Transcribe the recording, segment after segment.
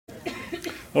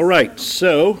All right,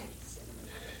 so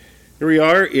here we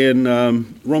are in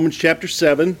Romans chapter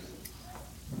 7,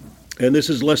 and this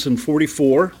is lesson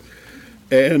 44.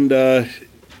 And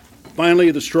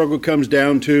finally, the struggle comes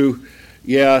down to,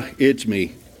 it's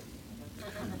me.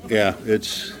 I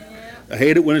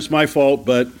hate it when it's my fault,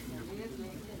 but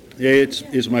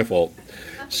it's my fault.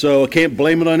 So I can't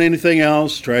blame it on anything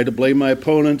else. Tried to blame my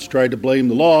opponents, tried to blame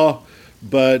the law,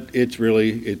 but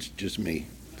it's just me.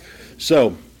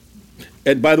 So,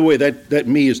 and by the way, that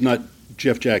me is not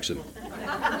Jeff Jackson.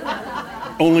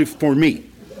 Only for me.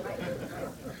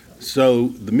 So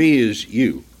the me is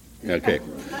you. Okay.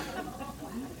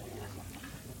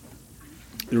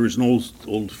 There was an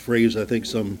old phrase, I think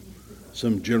some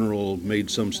general made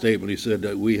some statement. He said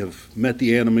that we have met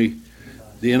the enemy,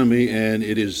 and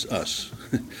it is us.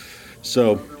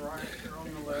 So,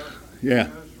 yeah.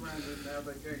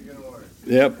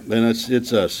 Yep, and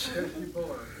it's us.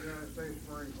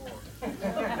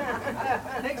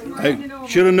 I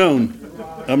should have known.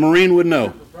 A Marine would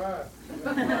know.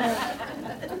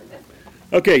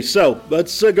 Okay, so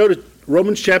let's go to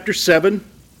Romans chapter 7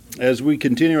 as we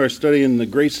continue our study in the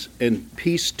grace and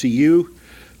peace to you,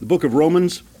 the book of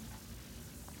Romans.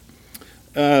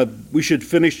 We should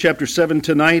finish chapter 7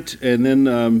 tonight, and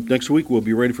then next week we'll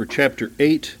be ready for chapter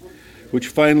 8, which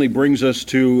finally brings us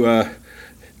to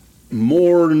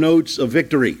more notes of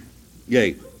victory.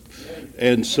 Yay.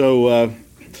 And so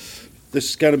this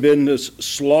has kind of been this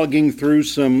slogging through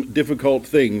some difficult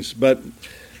things, but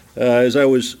as I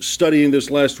was studying this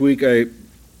last week, I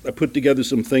put together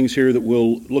some things here that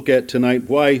we'll look at tonight,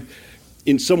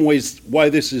 in some ways, why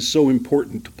this is so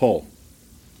important to Paul.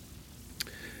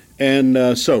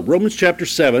 And so, Romans chapter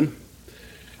 7,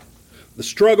 the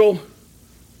struggle,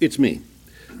 it's me.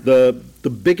 The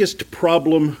biggest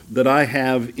problem that I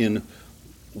have in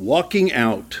walking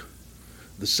out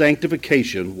the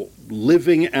sanctification,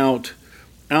 living out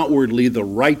outwardly the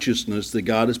righteousness that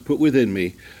God has put within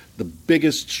me, the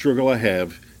biggest struggle I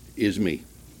have is me.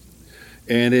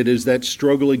 And it is that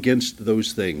struggle against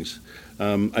those things.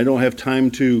 I don't have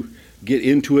time to get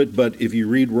into it, but if you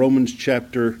read 1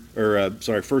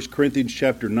 Corinthians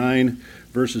chapter 9,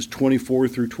 verses 24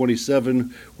 through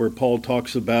 27, where Paul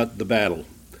talks about the battle,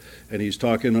 and he's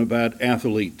talking about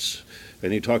athletes,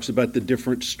 and he talks about the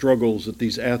different struggles that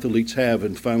these athletes have,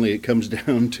 and finally it comes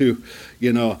down to,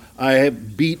 I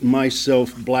have beat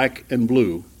myself black and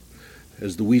blue,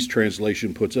 as the Weiss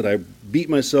translation puts it. I beat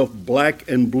myself black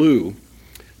and blue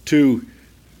to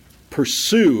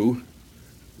pursue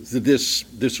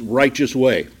this righteous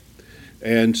way.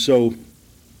 And so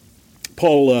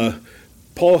Paul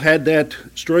had that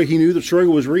struggle. He knew the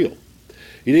struggle was real.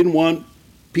 He didn't want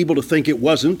people to think it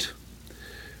wasn't.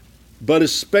 But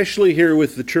especially here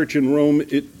with the church in Rome,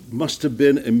 it must have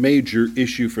been a major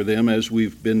issue for them, as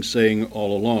we've been saying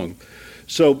all along.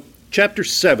 So chapter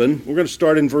 7, we're going to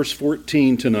start in verse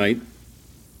 14 tonight.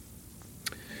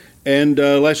 And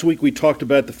last week we talked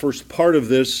about the first part of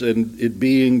this, and it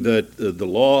being that the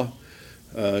law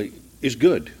is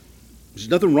good. There's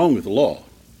nothing wrong with the law.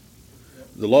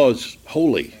 The law is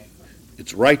holy.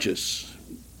 It's righteous.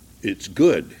 It's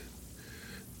good.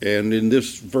 And in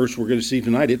this verse we're going to see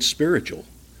tonight, it's spiritual.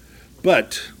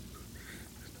 But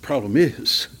the problem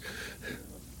is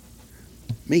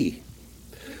me.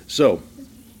 So,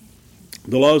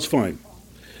 the law is fine.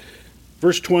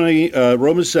 Verse 20,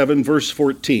 Romans 7, verse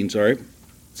 14,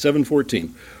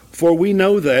 7:14. For we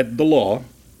know that the law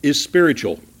is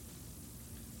spiritual,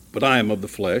 but I am of the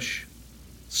flesh,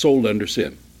 sold under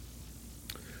sin.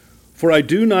 For I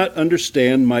do not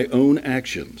understand my own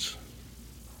actions.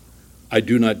 I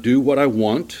do not do what I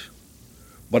want,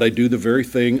 but I do the very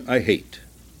thing I hate.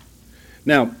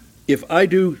 Now, if I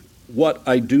do what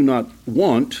I do not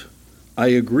want, I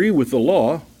agree with the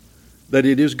law that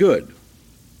it is good.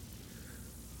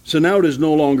 So now it is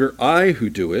no longer I who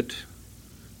do it,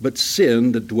 but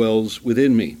sin that dwells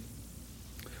within me.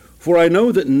 For I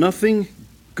know that nothing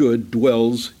good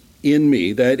dwells in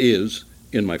me, that is,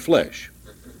 in my flesh.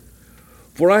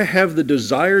 For I have the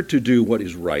desire to do what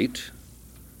is right,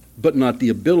 but not the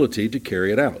ability to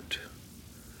carry it out.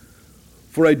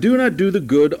 For I do not do the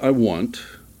good I want,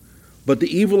 but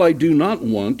the evil I do not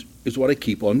want is what I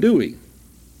keep on doing.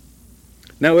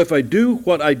 Now if I do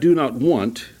what I do not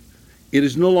want, it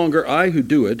is no longer I who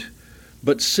do it,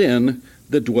 but sin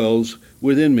that dwells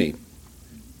within me.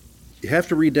 You have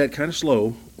to read that kind of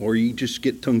slow, or you just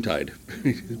get tongue-tied.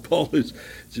 Paul is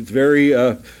very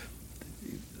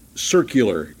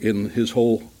circular in his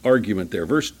whole argument there.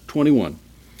 Verse 21.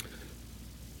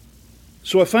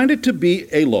 So I find it to be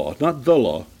a law, not the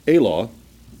law, a law,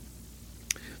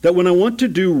 that when I want to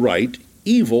do right,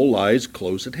 evil lies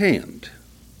close at hand.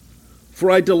 For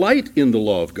I delight in the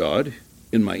law of God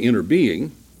in my inner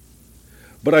being,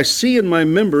 but I see in my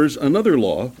members another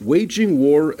law, waging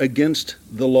war against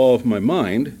the law of my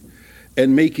mind,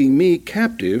 and making me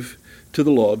captive to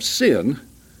the law of sin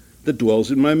that dwells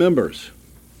in my members.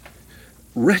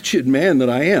 Wretched man that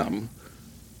I am,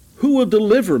 who will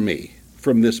deliver me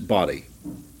from this body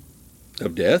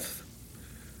of death?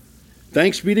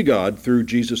 Thanks be to God through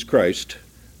Jesus Christ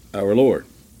our Lord.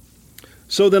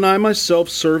 So then I myself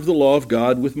serve the law of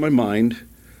God with my mind,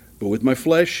 but with my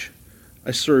flesh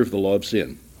I serve the law of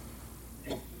sin.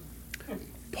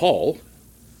 Paul,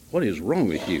 what is wrong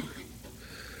with you?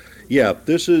 Yeah,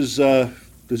 this is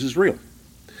real.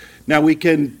 Now we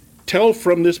can tell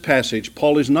from this passage,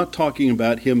 Paul is not talking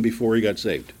about him before he got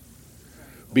saved,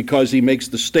 because he makes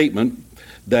the statement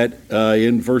that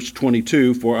in verse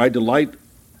 22, for I delight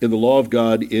in the law of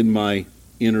God in my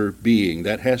inner being.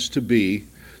 That has to be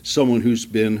someone who's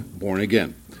been born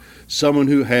again, someone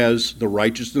who has the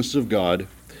righteousness of God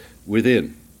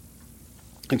within.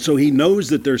 And so he knows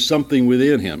that there's something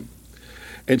within him.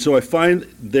 And so I find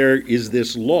there is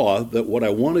this law that what I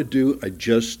want to do, I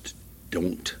just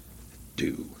don't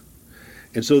do.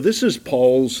 And so this is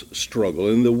Paul's struggle,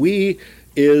 and the we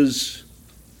is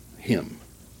him.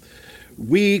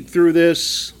 We, through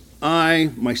this,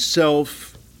 I,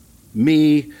 myself,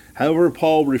 me, however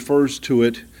Paul refers to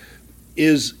it,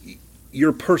 is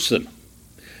your person.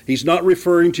 He's not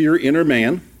referring to your inner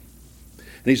man,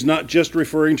 and he's not just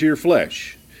referring to your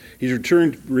flesh. He's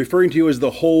referring to you as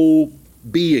the whole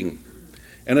being.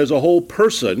 And as a whole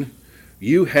person,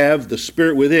 you have the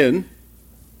spirit within,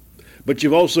 but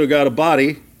you've also got a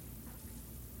body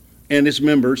and its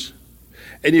members,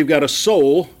 and you've got a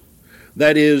soul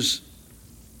that is,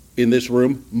 in this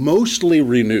room, mostly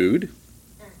renewed.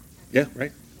 Yeah,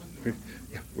 right?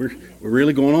 Yeah, we're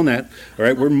really going on that. All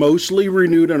right, we're mostly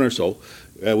renewed in our soul.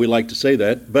 We like to say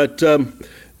that. But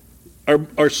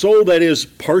our soul that is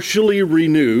partially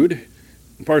renewed,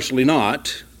 partially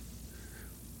not.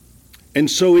 And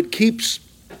so it keeps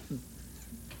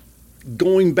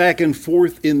going back and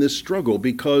forth in this struggle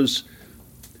because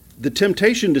the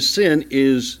temptation to sin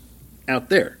is out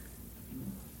there.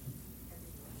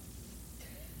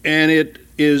 And it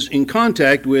is in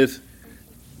contact with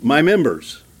my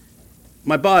members,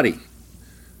 my body,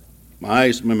 my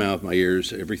eyes, my mouth, my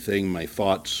ears, everything, my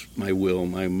thoughts, my will,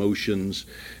 my emotions.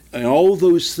 And all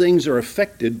those things are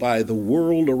affected by the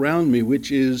world around me,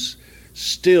 which is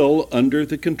still under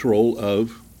the control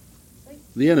of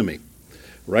the enemy.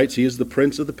 Right? So he is the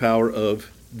prince of the power of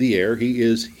the air. He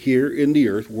is here in the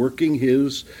earth working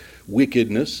his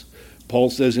wickedness. Paul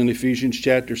says in Ephesians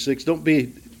chapter 6, don't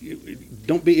be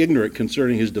ignorant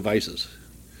concerning his devices.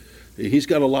 He's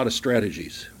got a lot of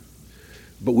strategies,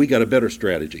 but we got a better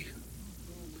strategy,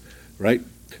 right?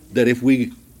 That if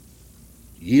we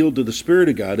yield to the Spirit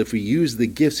of God, if we use the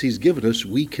gifts he's given us,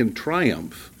 we can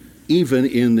triumph even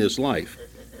in this life.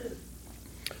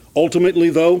 Ultimately,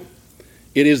 though,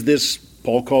 it is this,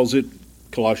 Paul calls it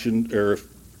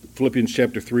Philippians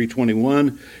chapter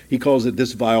 3:21, he calls it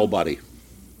this vile body.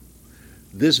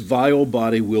 This vile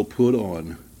body will put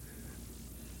on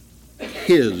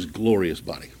his glorious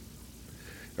body.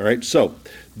 All right, so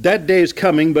that day is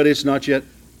coming, but it's not yet.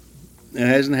 It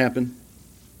hasn't happened.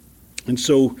 And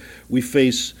so we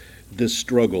face this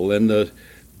struggle. And the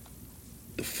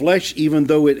flesh, even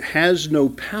though it has no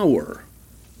power,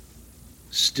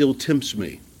 still tempts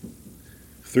me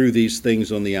through these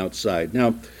things on the outside.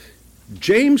 Now,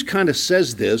 James kind of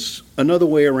says this another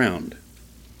way around.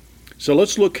 So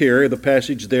let's look here, the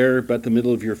passage there about the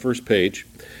middle of your first page.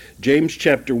 James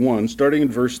chapter 1, starting in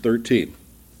verse 13.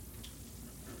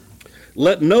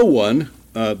 Let no one,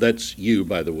 that's you,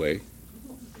 by the way,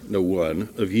 no one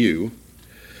of you,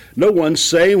 no one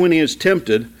say when he is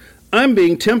tempted, I'm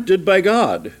being tempted by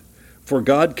God. For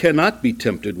God cannot be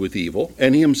tempted with evil,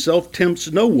 and he himself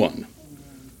tempts no one.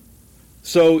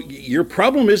 So your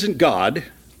problem isn't God.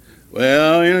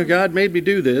 Well, God made me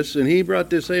do this, and he brought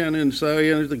this in, and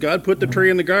so God put the tree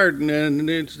in the garden, and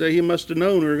he must have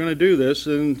known we were going to do this,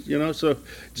 and so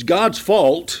it's God's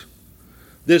fault.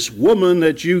 This woman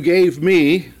that you gave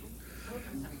me,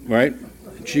 right?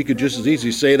 She could just as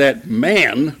easily say that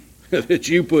man that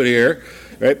you put here,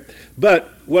 right? But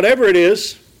whatever it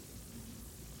is,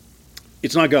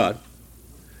 it's not God.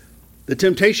 The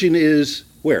temptation is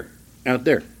where? Out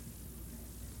there.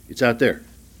 It's out there.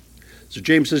 So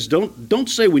James says, don't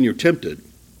say when you're tempted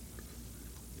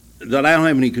that I don't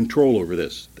have any control over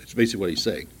this. That's basically what he's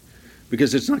saying.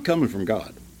 Because it's not coming from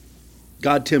God.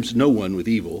 God tempts no one with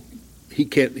evil. He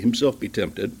can't himself be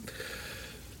tempted.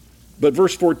 But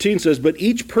verse 14 says, but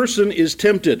each person is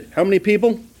tempted. How many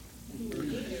people?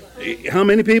 How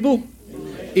many people?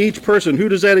 Each person. Who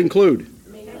does that include?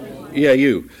 Yeah,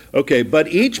 you. Okay, but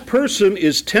each person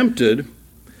is tempted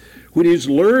when he's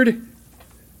lured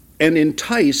and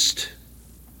enticed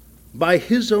by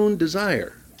his own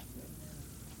desire.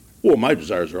 Well, my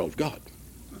desires are all of God.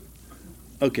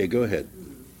 Okay, go ahead.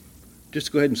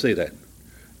 Just go ahead and say that.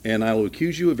 And I will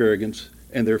accuse you of arrogance,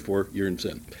 and therefore you're in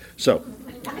sin. So,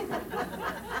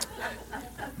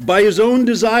 by his own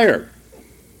desire.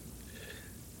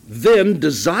 Then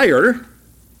desire,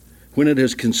 when it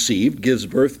is conceived, gives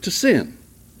birth to sin.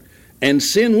 And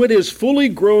sin, when it is fully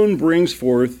grown, brings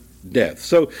forth death.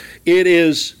 So it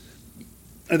is,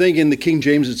 I think in the King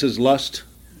James it says lust,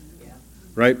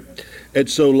 right? And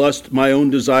so lust, my own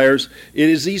desires, it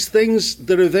is these things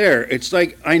that are there. It's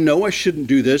like, I know I shouldn't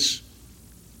do this,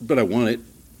 but I want it.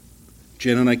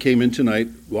 Jen and I came in tonight,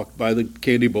 walked by the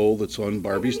candy bowl that's on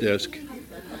Barbie's desk.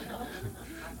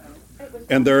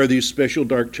 And there are these special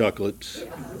dark chocolates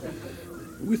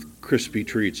with crispy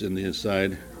treats in the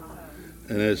inside.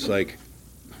 And it's like,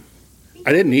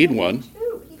 I didn't need one.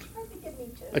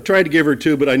 I tried to give her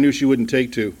two, but I knew she wouldn't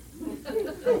take two.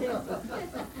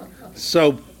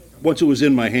 So once it was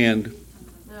in my hand,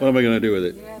 what am I going to do with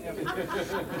it?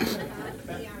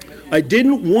 I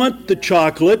didn't want the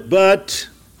chocolate, but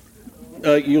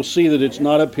you'll see that it's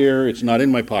not up here. It's not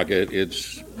in my pocket.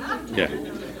 It's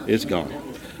gone.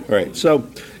 All right, so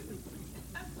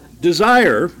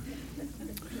desire,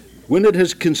 when it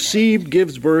has conceived,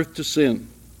 gives birth to sin.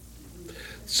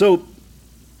 So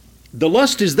the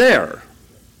lust is there.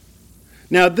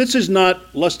 Now, this is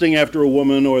not lusting after a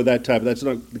woman or that type. That's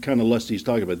not the kind of lust he's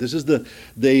talking about. This is the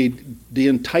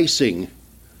enticing.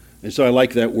 And so I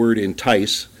like that word,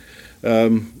 entice.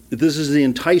 This is the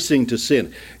enticing to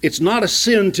sin. It's not a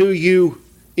sin till you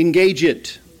engage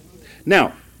it.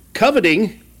 Now,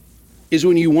 coveting is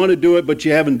when you want to do it, but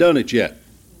you haven't done it yet.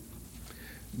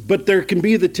 But there can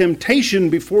be the temptation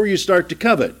before you start to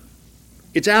covet.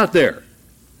 It's out there.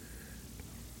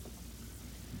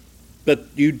 But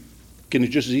you can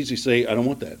just as easily say, I don't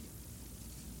want that.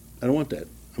 I don't want that.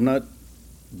 I'm not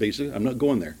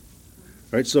going there.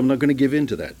 All right, so I'm not going to give in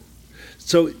to that.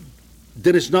 So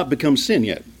then it's not become sin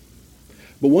yet.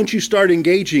 But once you start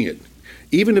engaging it,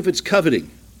 even if it's coveting,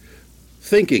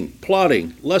 thinking,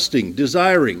 plotting, lusting,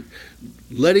 desiring,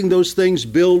 letting those things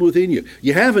build within you.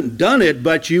 You haven't done it,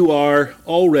 but you are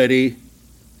already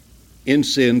in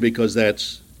sin because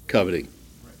that's coveting.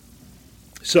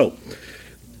 So,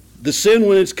 the sin,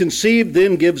 when it's conceived,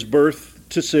 then gives birth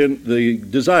to sin. The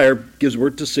desire gives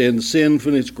birth to sin. The sin,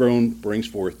 when it's grown, brings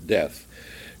forth death.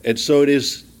 And so it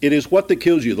is what that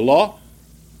kills you. The law?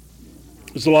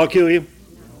 Does the law kill you?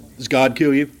 Does God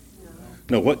kill you?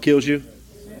 No, what kills you?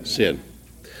 Sin.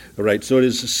 All right, so it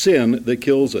is sin that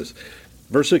kills us.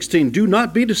 Verse 16, do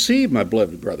not be deceived, my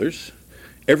beloved brothers.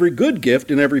 Every good gift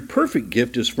and every perfect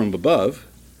gift is from above,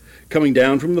 coming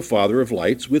down from the Father of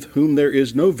lights, with whom there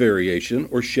is no variation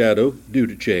or shadow due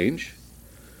to change.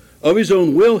 Of his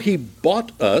own will he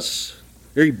brought us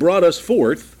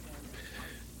forth,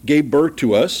 gave birth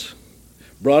to us,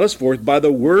 brought us forth by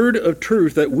the word of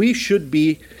truth, that we should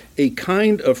be a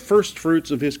kind of first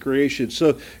fruits of his creation.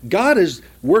 So God has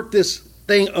worked this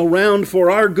thing around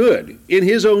for our good in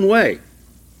his own way.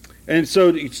 And so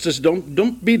it says,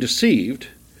 don't be deceived.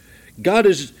 God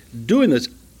is doing this.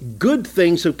 Good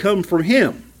things have come from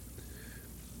him.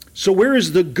 So where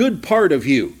is the good part of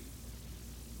you?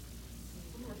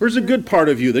 Where's the good part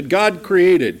of you that God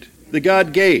created, that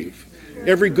God gave?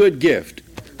 Every good gift.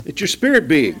 It's your spirit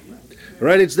being.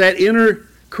 Right? It's that inner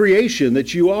creation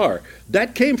that you are.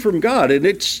 That came from God, and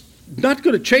it's not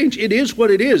going to change. It is what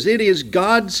it is. It is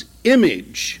God's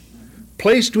image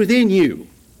placed within you.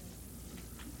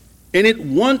 And it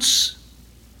wants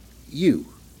you.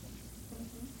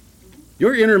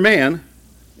 Your inner man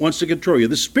wants to control you.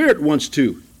 The Spirit wants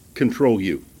to control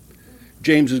you.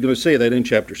 James is going to say that in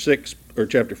chapter 6 or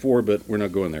chapter 4, but we're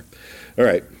not going there. All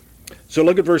right. So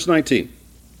look at verse 19.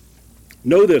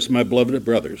 Know this, my beloved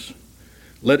brothers.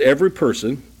 Let every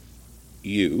person,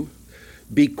 you,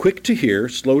 be quick to hear,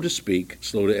 slow to speak,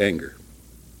 slow to anger.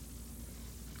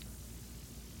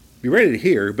 Be ready to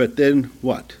hear, but then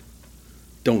what?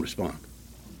 Don't respond.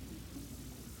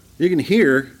 You can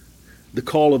hear the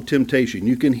call of temptation.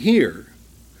 You can hear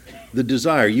the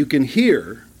desire. You can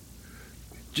hear,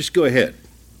 just go ahead.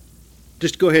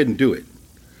 Just go ahead and do it.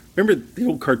 Remember the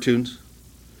old cartoons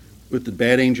with the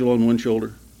bad angel on one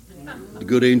shoulder, the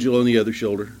good angel on the other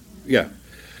shoulder? Yeah.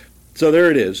 So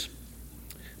there it is.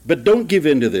 But don't give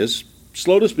in to this.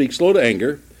 Slow to speak, slow to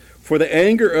anger, for the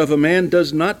anger of a man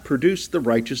does not produce the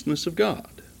righteousness of God.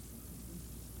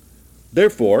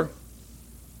 Therefore,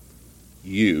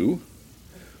 you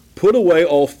put away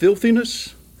all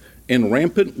filthiness and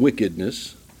rampant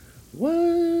wickedness.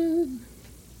 What?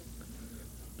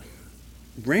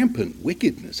 Rampant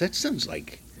wickedness? That sounds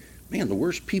like, man, the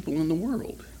worst people in the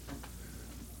world.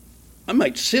 I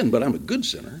might sin, but I'm a good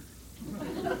sinner.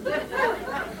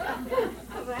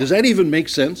 Does that even make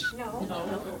sense?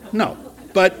 No.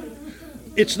 But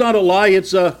it's not a lie,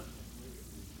 it's a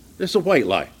white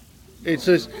lie. It's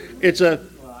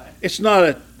not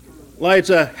a lie, it's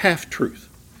a half-truth.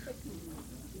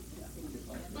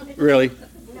 Really?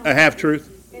 A half-truth?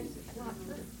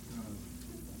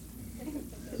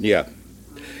 Yeah.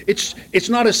 It's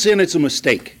not a sin, it's a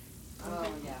mistake.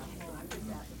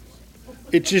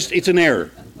 It's an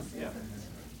error.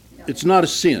 It's not a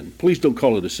sin. Please don't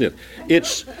call it a sin.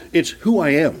 It's who I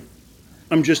am.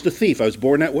 I'm just a thief. I was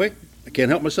born that way. I can't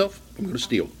help myself. I'm going to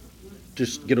steal.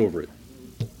 Just get over it.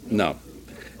 No.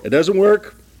 It doesn't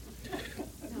work.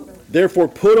 Therefore,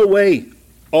 put away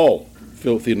all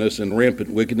filthiness and rampant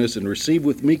wickedness and receive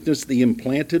with meekness the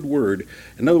implanted word.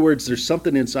 In other words, there's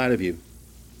something inside of you.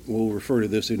 We'll refer to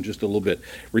this in just a little bit.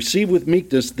 Receive with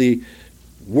meekness the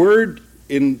word,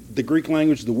 in the Greek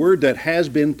language, the word that has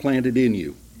been planted in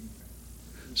you.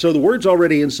 So the word's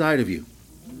already inside of you.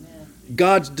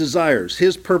 God's desires,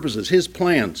 His purposes, His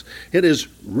plans. It is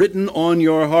written on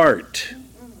your heart.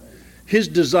 His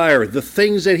desire, the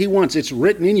things that He wants, it's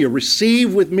written in you.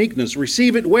 Receive with meekness.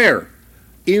 Receive it where?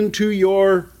 Into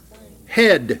your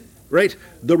head, right?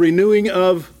 The renewing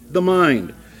of the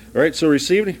mind. All right, so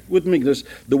receive with meekness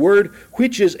the word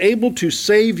which is able to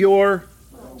save your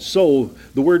soul.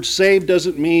 The word save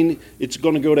doesn't mean it's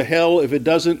going to go to hell. If it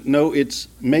doesn't, no, it's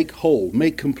make whole,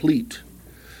 make complete.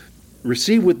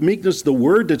 Receive with meekness the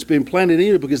word that's been planted in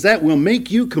you, because that will make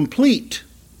you complete.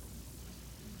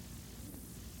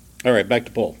 All right, back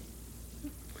to Paul.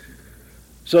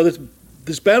 So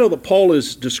this battle that Paul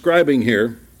is describing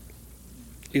here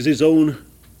is his own,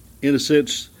 in a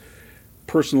sense,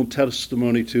 personal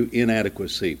testimony to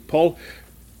inadequacy. Paul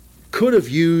could have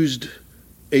used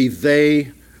a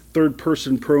they,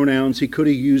 third-person pronouns. He could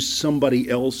have used somebody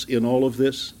else in all of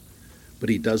this, but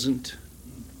he doesn't.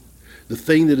 The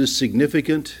thing that is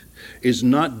significant is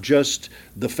not just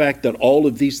the fact that all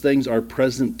of these things are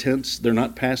present tense. They're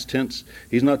not past tense.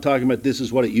 He's not talking about this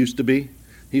is what it used to be.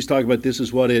 He's talking about this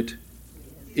is what it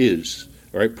is.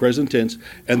 All right, present tense.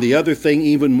 And the other thing,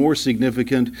 even more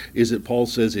significant, is that Paul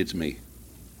says it's me.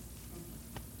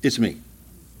 It's me.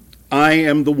 I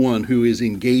am the one who is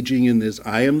engaging in this.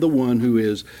 I am the one who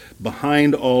is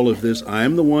behind all of this. I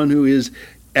am the one who is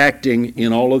acting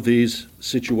in all of these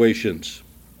situations.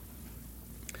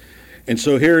 And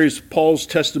so here is Paul's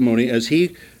testimony as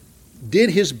he did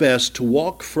his best to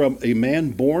walk from a man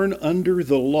born under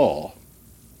the law,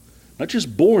 not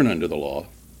just born under the law,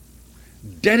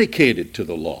 dedicated to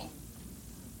the law.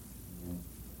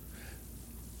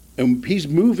 And he's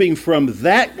moving from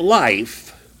that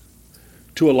life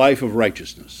to a life of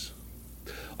righteousness.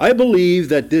 I believe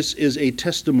that this is a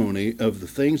testimony of the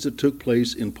things that took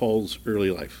place in Paul's early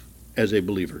life as a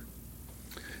believer.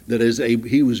 That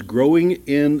he was growing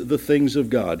in the things of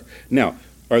God. Now,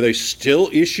 are they still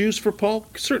issues for Paul?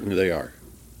 Certainly they are.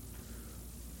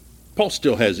 Paul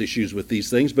still has issues with these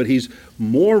things, but he's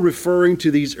more referring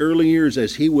to these early years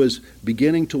as he was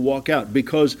beginning to walk out,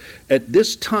 because at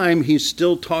this time he's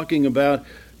still talking about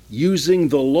using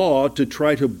the law to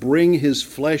try to bring his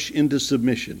flesh into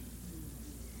submission.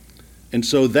 And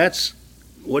so that's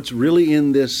what's really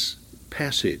in this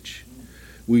passage.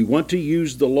 We want to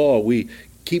use the law. We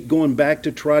keep going back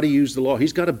to try to use the law.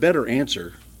 He's got a better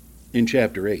answer in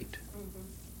chapter 8.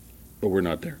 But we're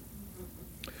not there.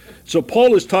 So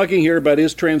Paul is talking here about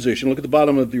his transition. Look at the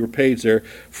bottom of your page there.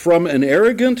 From an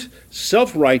arrogant,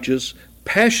 self-righteous,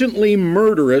 passionately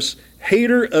murderous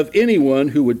hater of anyone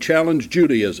who would challenge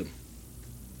Judaism,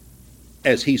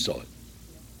 as he saw it.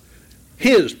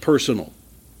 His personal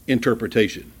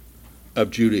interpretation of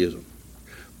Judaism.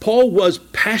 Paul was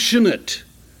passionate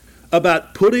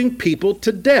about putting people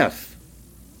to death.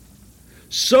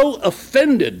 So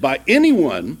offended by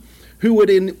anyone who would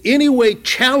in any way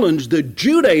challenge the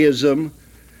Judaism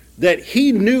that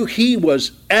he knew he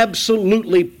was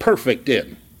absolutely perfect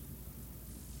in.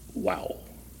 Wow.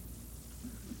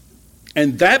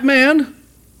 And that man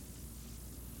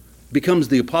becomes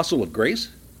the apostle of grace?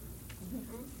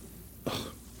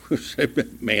 Oh,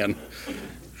 man,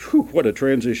 whew, what a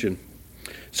transition.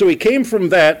 So he came from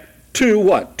that to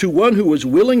what? To one who was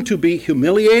willing to be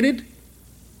humiliated?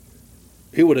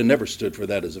 He would have never stood for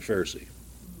that as a Pharisee.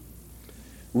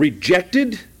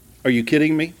 Rejected? Are you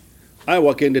kidding me? I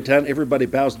walk into town, everybody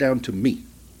bows down to me.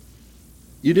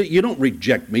 You don't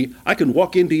reject me. I can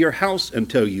walk into your house and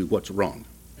tell you what's wrong.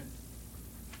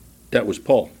 That was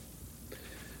Paul.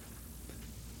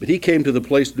 But he came to the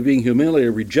place of being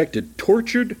humiliated, rejected,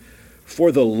 tortured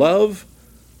for the love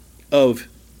of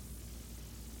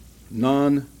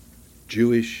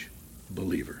non-Jewish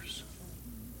believers.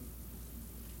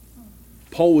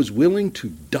 Paul was willing to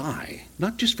die,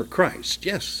 not just for Christ,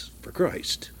 yes, for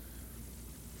Christ,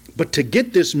 but to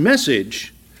get this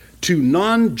message to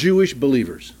non-Jewish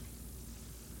believers.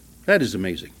 That is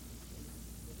amazing.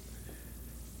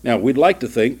 Now, we'd like to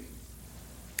think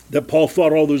that Paul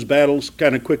fought all those battles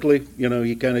kind of quickly.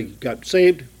 He kind of got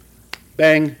saved,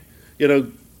 bang,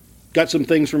 got some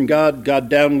things from God. God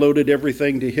downloaded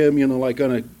everything to him, like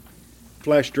on a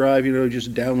flash drive,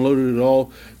 just downloaded it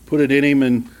all, put it in him,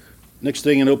 and next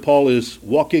thing you know, Paul is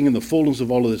walking in the fullness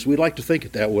of all of this. We'd like to think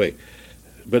it that way,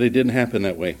 but it didn't happen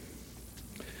that way.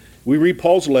 We read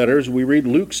Paul's letters, we read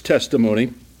Luke's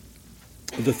testimony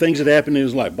of the things that happened in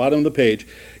his life. Bottom of the page.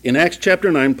 In Acts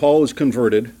chapter 9, Paul is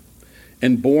converted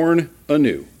and born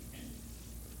anew,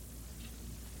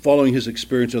 following his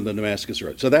experience on the Damascus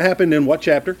Road. So that happened in what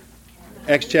chapter?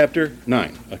 Acts chapter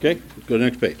 9. Okay, let's go to the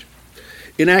next page.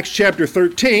 In Acts chapter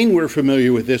 13, we're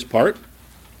familiar with this part.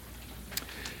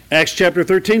 Acts chapter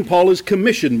 13, Paul is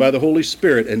commissioned by the Holy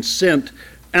Spirit and sent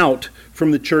out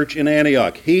from the church in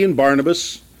Antioch. He and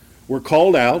Barnabas were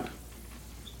called out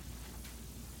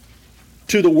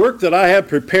to the work that I have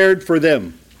prepared for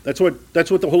them. That's what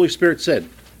the Holy Spirit said.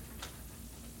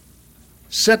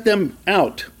 Set them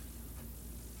out.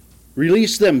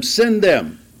 Release them. Send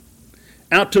them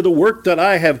out to the work that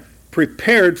I have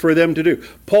prepared for them to do.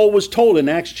 Paul was told in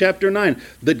Acts chapter 9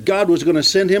 that God was going to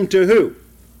send him to who?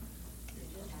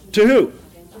 To who?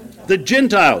 The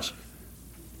Gentiles.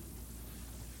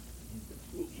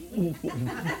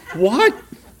 What?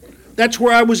 That's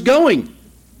where I was going.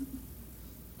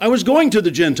 I was going to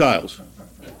the Gentiles.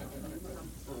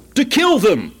 To kill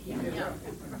them.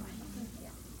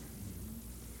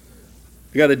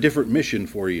 I got a different mission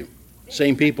for you.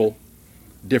 Same people,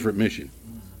 different mission.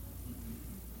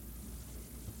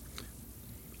 I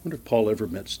wonder if Paul ever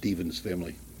met Stephen's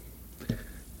family.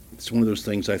 It's one of those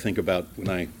things I think about when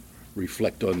I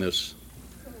reflect on this.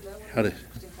 How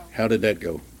did that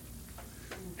go?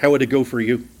 How would it go for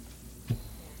you?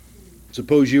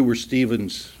 Suppose you were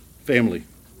Stephen's family.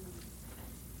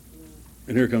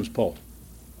 And here comes Paul.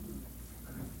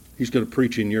 He's going to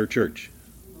preach in your church.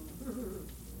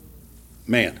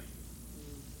 Man.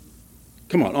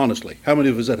 Come on, honestly. How many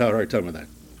of us had a hard time with that?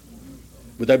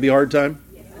 Would that be a hard time?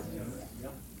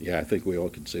 Yeah, I think we all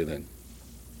can say that.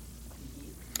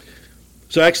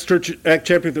 So Acts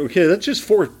chapter 3, okay, that's just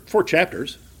four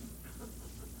chapters.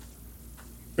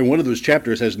 And one of those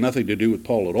chapters has nothing to do with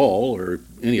Paul at all, or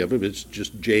any of it. It's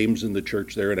just James and the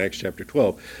church there in Acts chapter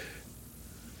 12.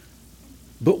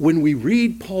 But when we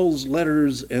read Paul's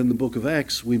letters and the book of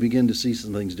Acts, we begin to see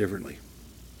some things differently.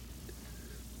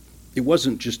 It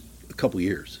wasn't just a couple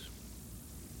years.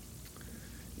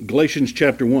 Galatians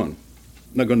chapter 1. I'm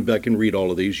not going back and read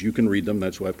all of these. You can read them.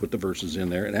 That's why I put the verses in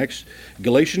there. In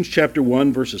Galatians chapter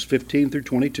 1, verses 15 through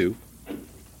 22,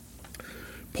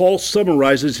 Paul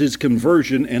summarizes his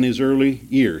conversion and his early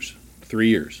years, 3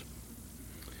 years.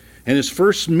 And his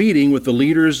first meeting with the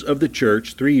leaders of the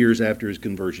church 3 years after his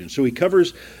conversion. So he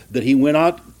covers that he went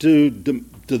out to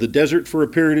the desert for a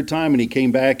period of time, and he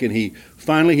came back, and he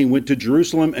finally went to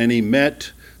Jerusalem, and he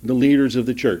met the leaders of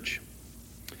the church.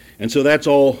 And so that's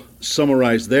all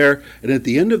summarized there. And at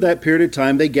the end of that period of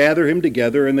time, they gather him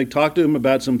together, and they talk to him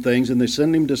about some things, and they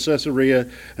send him to Caesarea,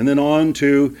 and then on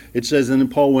to, it says, and then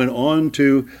Paul went on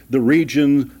to the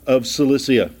region of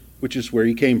Cilicia, which is where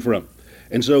he came from.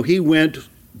 And so he went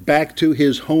back to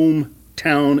his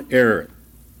hometown area,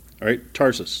 all right,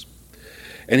 Tarsus.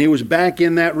 And he was back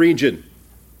in that region.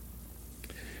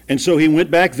 And so he went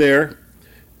back there.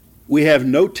 We have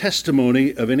no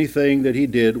testimony of anything that he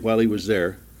did while he was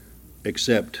there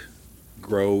except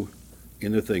grow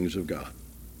in the things of God.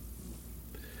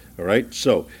 All right,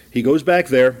 so he goes back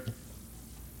there.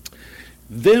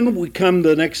 Then we come to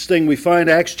the next thing we find,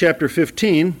 Acts chapter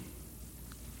 15.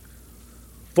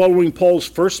 Following Paul's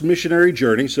first missionary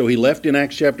journey, so he left in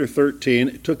Acts chapter 13.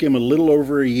 It took him a little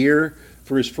over a year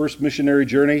for his first missionary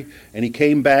journey, and he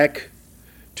came back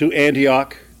to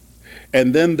Antioch.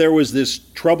 And then there was this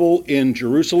trouble in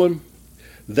Jerusalem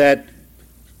that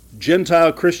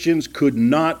Gentile Christians could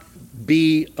not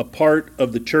be a part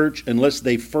of the church unless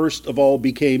they first of all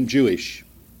became Jewish.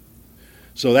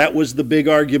 So that was the big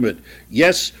argument.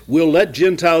 Yes, we'll let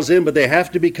Gentiles in, but they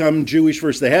have to become Jewish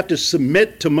first. They have to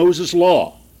submit to Moses'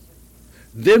 law.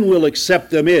 Then we'll accept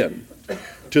them in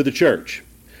to the church.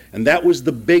 And that was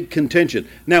the big contention.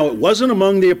 Now, it wasn't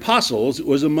among the apostles, it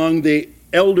was among the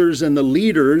elders and the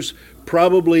leaders,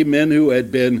 probably men who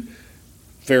had been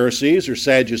Pharisees or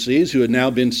Sadducees who had now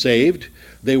been saved.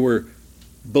 They were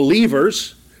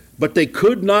believers, but they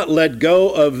could not let go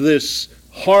of this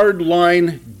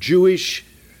hardline Jewish,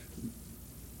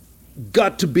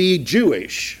 got to be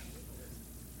Jewish,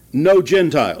 no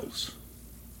Gentiles.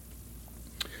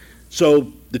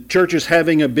 So the church is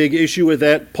having a big issue with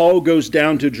that. Paul goes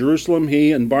down to Jerusalem,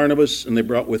 he and Barnabas, and they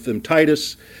brought with them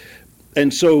Titus.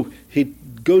 And so he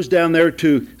goes down there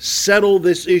to settle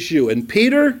this issue. And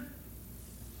Peter,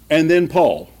 and then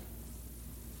Paul.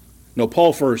 No,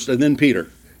 Paul first, and then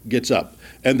Peter gets up.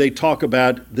 And they talk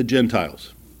about the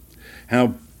Gentiles.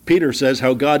 How Peter says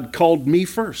how God called me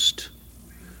first.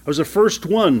 I was the first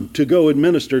one to go and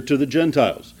minister to the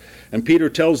Gentiles. And Peter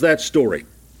tells that story.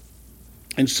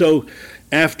 And so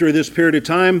after this period of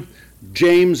time,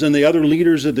 James and the other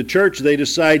leaders of the church, they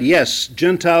decide, yes,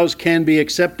 Gentiles can be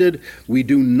accepted. We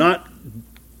do not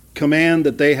command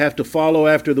that they have to follow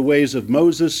after the ways of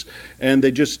Moses, and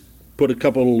they just put a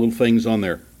couple of little things on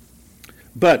there.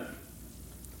 But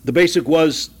the basic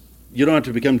was, you don't have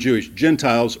to become Jewish.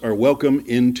 Gentiles are welcome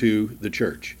into the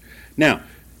church. Now,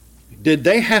 did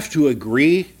they have to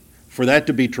agree for that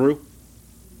to be true?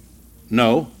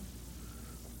 No.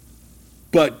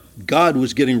 But God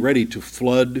was getting ready to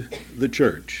flood the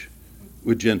church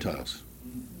with Gentiles.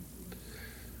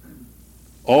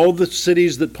 All the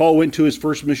cities that Paul went to his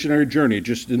first missionary journey,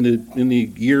 just in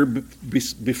the year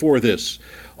before this,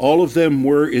 all of them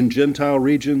were in Gentile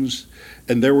regions,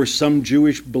 and there were some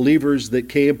Jewish believers that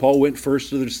came. Paul went first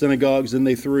to the synagogues, then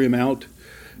they threw him out,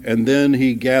 and then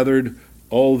he gathered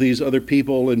all these other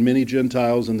people and many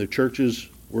Gentiles, and the churches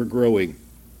were growing.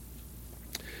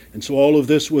 And so all of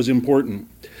this was important.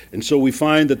 And so we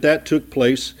find that took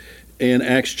place in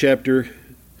Acts chapter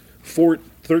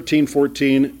 13,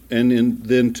 14, and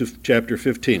then to chapter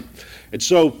 15. And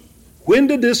so when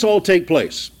did this all take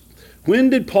place? When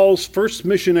did Paul's first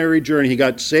missionary journey? He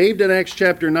got saved in Acts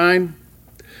chapter 9.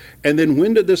 And then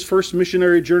when did this first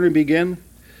missionary journey begin?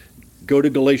 Go to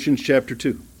Galatians chapter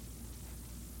 2.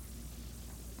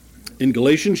 In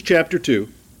Galatians chapter 2,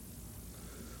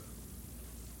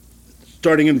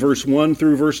 starting in verse 1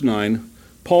 through verse 9,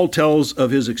 Paul tells of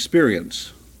his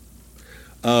experience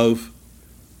of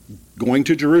going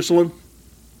to Jerusalem,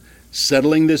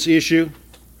 settling this issue,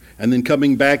 and then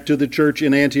coming back to the church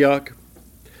in Antioch.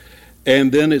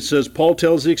 And then it says, Paul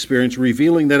tells the experience,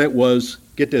 revealing that it was,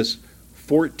 get this,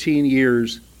 14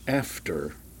 years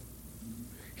after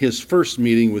his first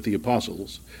meeting with the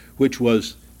apostles, which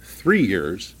was 3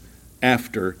 years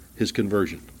after his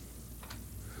conversion.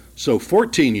 So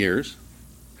 14 years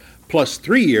plus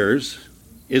 3 years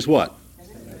is what?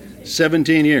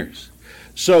 17 years.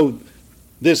 So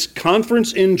this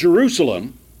conference in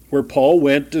Jerusalem, where Paul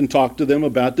went and talked to them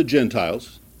about the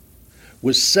Gentiles,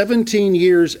 was 17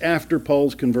 years after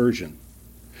Paul's conversion.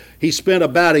 He spent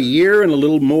about a year and a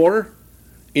little more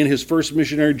in his first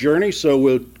missionary journey, so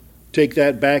we'll take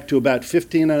that back to about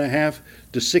 15 and a half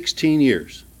to 16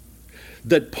 years.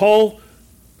 That Paul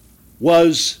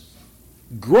was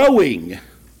growing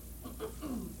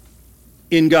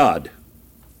in God,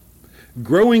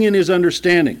 growing in his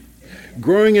understanding,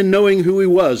 growing in knowing who he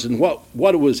was and what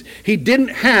it was. He didn't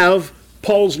have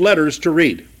Paul's letters to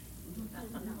read.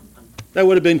 That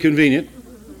would have been convenient.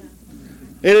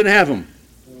 He didn't have them.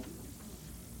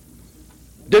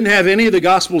 Didn't have any of the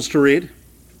Gospels to read.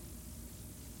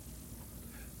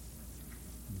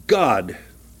 God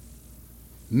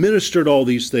ministered all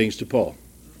these things to Paul.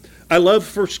 I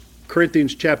love 1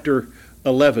 Corinthians chapter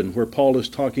 11, where Paul is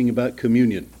talking about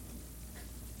communion.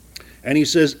 And he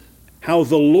says, how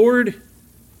the Lord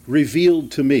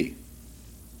revealed to me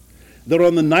that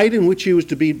on the night in which he was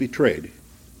to be betrayed,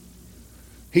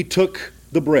 he took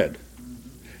the bread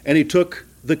and he took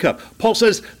the cup. Paul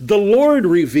says, the Lord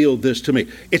revealed this to me.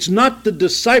 It's not the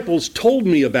disciples told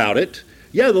me about it.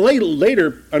 Yeah, the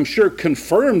later, I'm sure,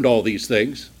 confirmed all these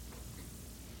things.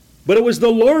 But it was the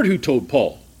Lord who told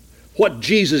Paul what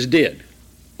Jesus did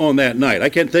on that night. I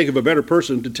can't think of a better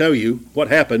person to tell you what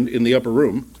happened in the upper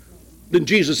room than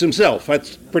Jesus himself.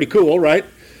 That's pretty cool, right?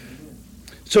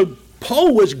 So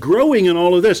Paul was growing in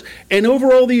all of this. And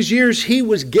over all these years, he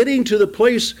was getting to the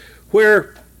place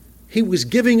where he was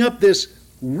giving up this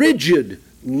rigid,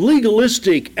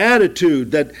 legalistic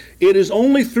attitude that it is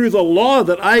only through the law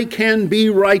that I can be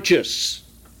righteous.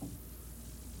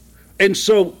 And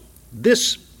so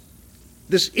this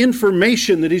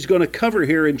information that he's going to cover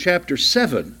here in chapter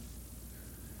 7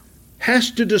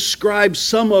 has to describe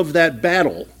some of that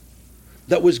battle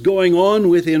that was going on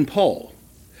within Paul.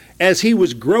 as he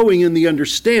was growing in the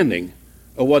understanding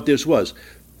of what this was.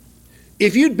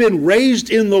 If you'd been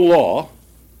raised in the law,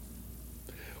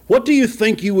 what do you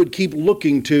think you would keep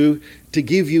looking to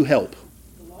give you help?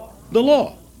 The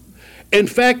law. In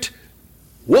fact,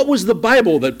 what was the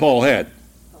Bible that Paul had?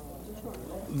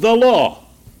 The law.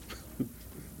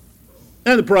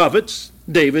 And the prophets,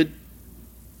 David.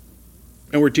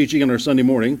 And we're teaching on our Sunday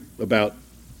morning about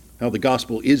how the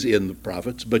gospel is in the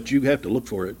prophets, but you have to look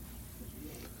for it.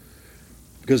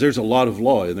 Because there's a lot of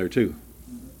law in there too.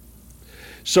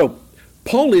 So,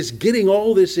 Paul is getting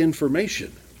all this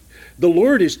information. The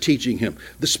Lord is teaching him.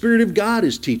 The Spirit of God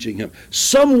is teaching him.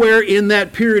 Somewhere in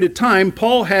that period of time,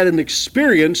 Paul had an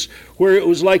experience where it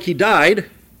was like he died,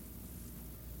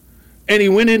 and he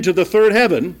went into the third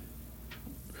heaven,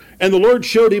 and the Lord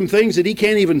showed him things that he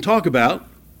can't even talk about,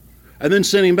 and then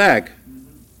sent him back.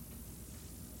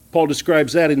 Paul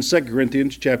describes that in 2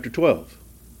 Corinthians chapter 12.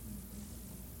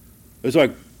 It's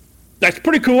like, that's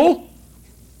pretty cool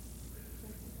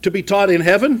to be taught in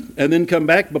heaven and then come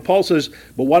back. But Paul says,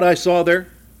 but what I saw there,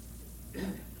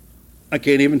 I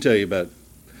can't even tell you about it.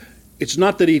 It's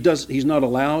not that he's not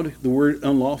allowed. The word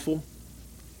unlawful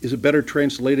is a better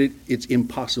translated, it's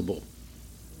impossible.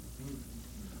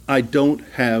 I don't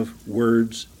have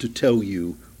words to tell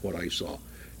you what I saw.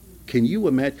 Can you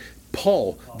imagine?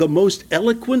 Paul, the most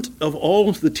eloquent of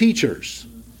all the teachers,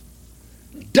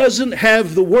 doesn't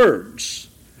have the words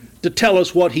to tell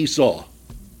us what he saw.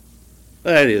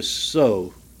 That is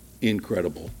so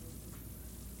incredible.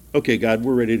 Okay, God,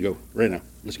 we're ready to go right now.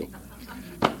 Let's go.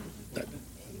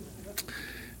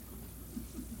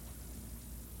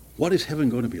 What is heaven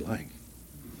going to be like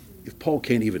if Paul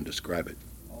can't even describe it?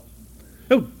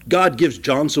 Oh, God gives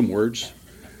John some words,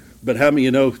 but how many of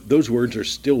you know those words are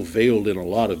still veiled in a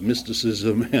lot of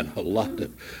mysticism and a lot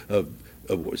of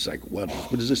it's like, what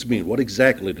does this mean? What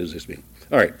exactly does this mean?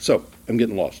 All right, so I'm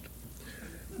getting lost.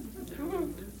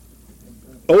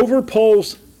 Over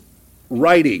Paul's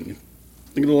writing,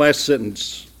 in the last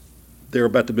sentence, there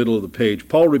about the middle of the page,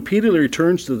 Paul repeatedly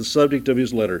returns to the subject of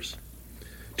his letters,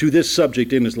 to this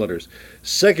subject in his letters.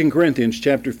 2 Corinthians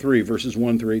chapter 3, verses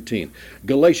 1 through 18.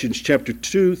 Galatians chapter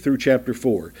 2 through chapter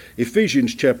 4.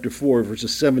 Ephesians chapter 4,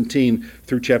 verses 17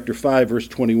 through chapter 5, verse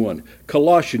 21.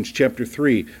 Colossians chapter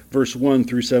 3, verse 1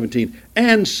 through 17.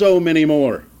 And so many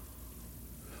more.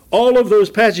 All of those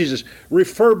passages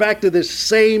refer back to this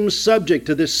same subject,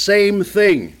 to this same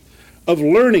thing of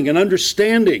learning and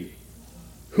understanding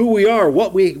who we are,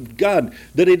 what we God,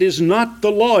 that it is not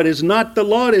the law, it is not the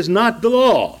law, it is not the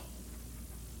law.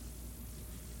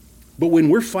 But when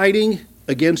we're fighting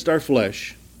against our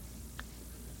flesh,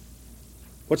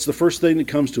 what's the first thing that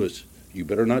comes to us? You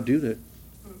better not do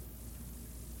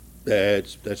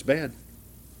that. That's bad.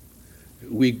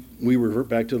 We revert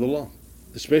back to the law.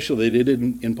 Especially they did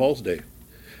it in Paul's day.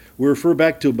 We refer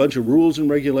back to a bunch of rules and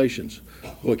regulations.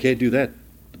 Well, I can't do that.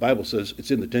 The Bible says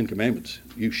it's in the Ten Commandments.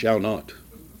 You shall not.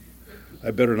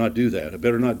 I better not do that. I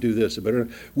better not do this.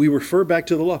 We refer back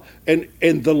to the law. And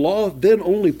the law then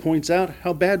only points out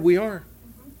how bad we are.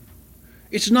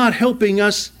 It's not helping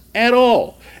us at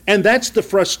all. And that's the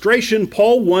frustration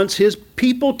Paul wants his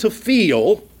people to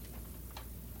feel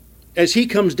as he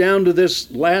comes down to this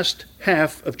last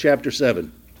half of chapter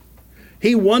 7.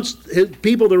 He wants his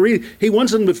people to read. He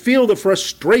wants them to feel the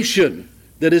frustration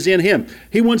that is in him.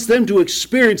 He wants them to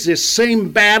experience this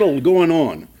same battle going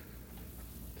on.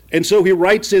 And so he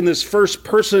writes in this first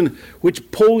person, which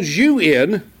pulls you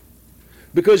in,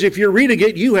 because if you're reading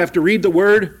it, you have to read the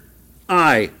word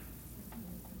I.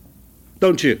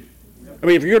 Don't you? I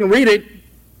mean, if you're going to read it,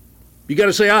 you got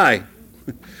to say I.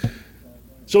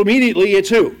 So immediately it's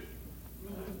who?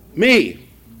 Me.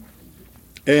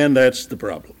 And that's the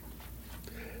problem.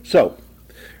 So,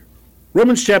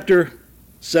 Romans chapter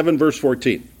 7, verse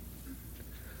 14.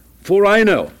 For I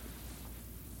know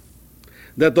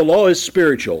that the law is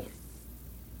spiritual.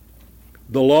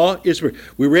 The law is spiritual.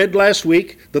 We read last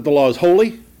week that the law is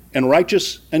holy and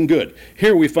righteous and good.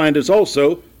 Here we find it's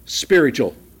also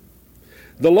spiritual.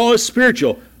 The law is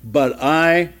spiritual, but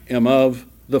I am of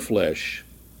the flesh,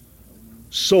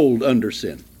 sold under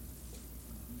sin.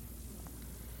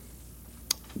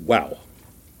 Wow.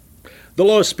 The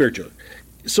law is spiritual.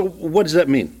 So what does that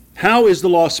mean? How is the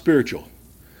law spiritual?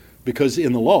 Because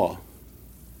in the law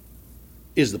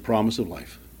is the promise of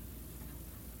life.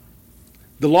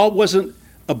 The law wasn't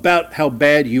about how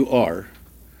bad you are.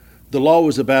 The law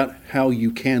was about how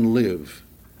you can live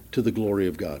to the glory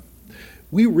of God.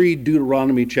 We read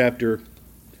Deuteronomy chapter,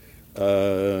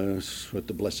 what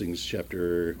the blessings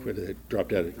chapter, what did it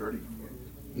dropped out of? 30.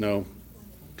 No,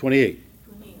 28.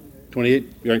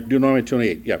 28? Deuteronomy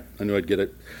 28. Yeah, I knew I'd get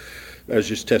it. I was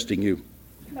just testing you.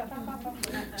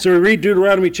 So we read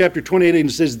Deuteronomy chapter 28, and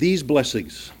it says, these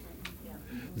blessings,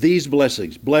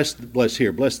 bless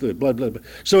here, bless the blood.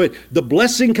 So the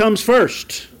blessing comes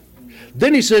first.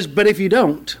 Then he says, but if you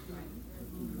don't,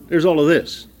 there's all of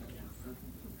this.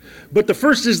 But the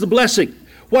first is the blessing.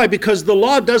 Why? Because the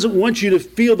law doesn't want you to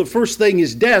feel the first thing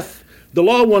is death. The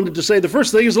law wanted to say the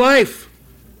first thing is life.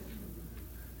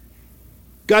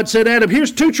 God said, Adam,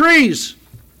 here's 2 trees.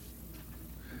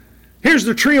 Here's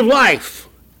the tree of life.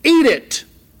 Eat it.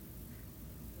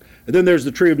 And then there's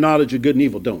the tree of knowledge of good and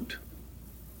evil. Don't.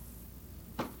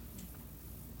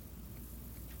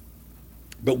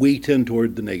 But we tend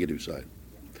toward the negative side.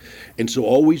 And so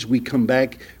always we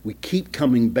keep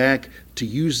coming back to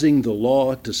using the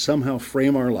law to somehow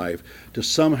frame our life, to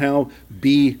somehow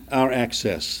be our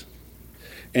access.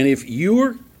 And if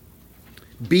you're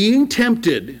being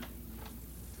tempted,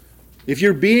 if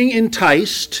you're being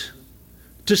enticed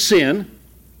to sin,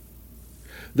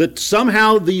 that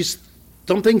somehow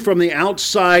something from the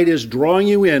outside is drawing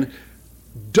you in,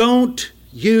 don't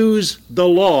use the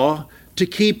law to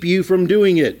keep you from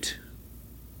doing it.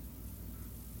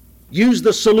 Use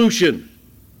the solution,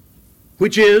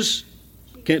 which is,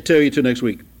 can't tell you till next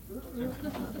week.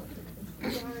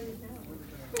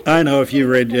 I know if you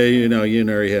read, you're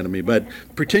already ahead of me, but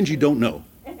pretend you don't know.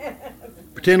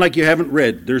 Pretend like you haven't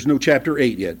read. There's no chapter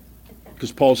 8 yet,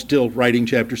 because Paul's still writing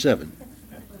chapter 7.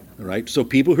 All right? So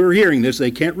people who are hearing this,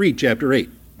 they can't read chapter 8.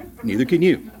 Neither can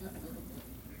you.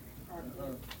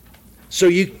 So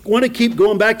you want to keep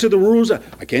going back to the rules.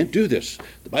 I can't do this.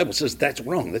 The Bible says that's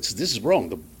wrong. This is wrong.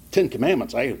 The 10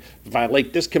 Commandments. I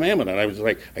violate this commandment. And I was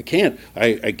like, I can't.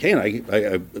 I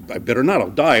better not. I'll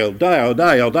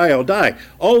die.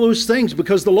 All those things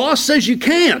because the law says you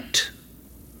can't.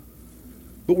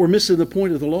 But we're missing the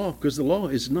point of the law because the law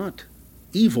is not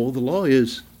evil. The law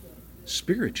is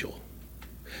spiritual.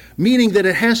 Meaning that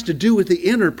it has to do with the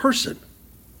inner person.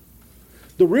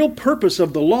 The real purpose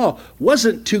of the law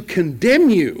wasn't to condemn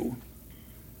you.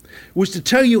 It was to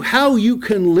tell you how you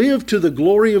can live to the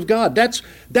glory of God.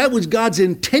 That was God's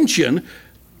intention.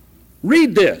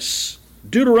 Read this.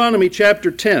 Deuteronomy chapter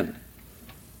 10.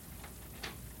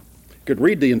 You could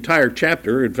read the entire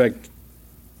chapter, in fact,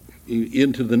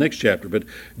 into the next chapter. But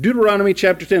Deuteronomy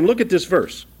chapter 10, look at this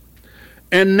verse.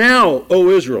 And now, O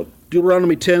Israel,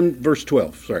 Deuteronomy 10, verse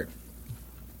 12, sorry.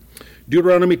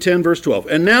 Deuteronomy 10, verse 12.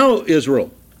 And now,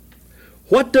 Israel,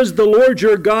 what does the Lord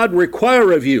your God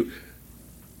require of you?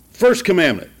 First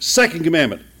commandment, second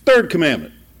commandment, third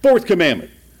commandment, fourth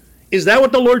commandment. Is that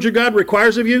what the Lord your God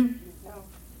requires of you? No.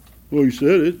 Well, you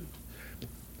said it.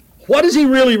 What is he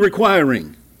really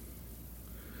requiring?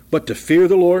 But to fear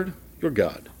the Lord your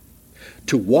God,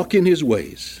 to walk in his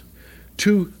ways,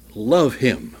 to love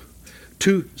him,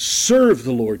 to serve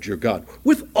the Lord your God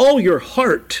with all your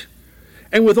heart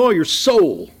and with all your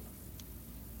soul,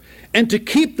 and to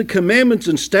keep the commandments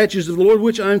and statutes of the Lord,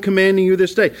 which I am commanding you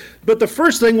this day. But the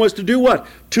first thing was to do what?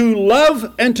 To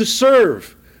love and to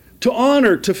serve, to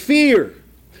honor, to fear,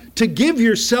 to give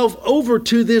yourself over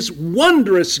to this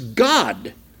wondrous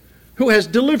God who has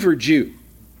delivered you.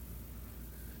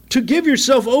 To give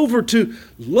yourself over to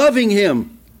loving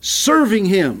him, serving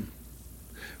him,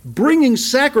 bringing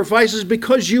sacrifices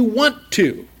because you want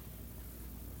to.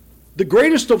 The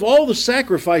greatest of all the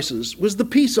sacrifices was the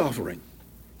peace offering.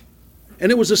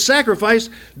 And it was a sacrifice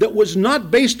that was not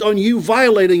based on you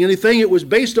violating anything. It was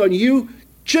based on you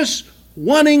just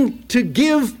wanting to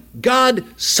give God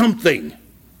something.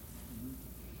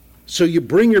 So you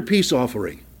bring your peace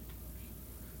offering.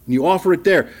 And you offer it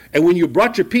there. And when you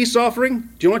brought your peace offering,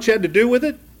 do you know what you had to do with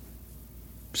it?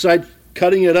 Besides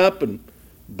cutting it up and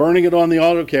burning it on the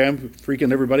altar. Okay, I'm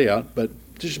freaking everybody out, but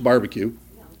just barbecue.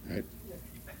 Right?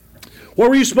 What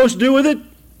were you supposed to do with it?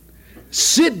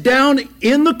 Sit down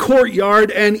in the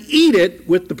courtyard and eat it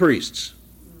with the priests.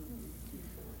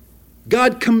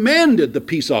 God commanded the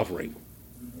peace offering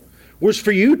was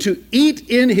for you to eat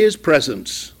in his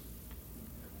presence.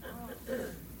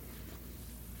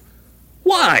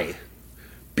 Why?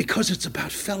 Because it's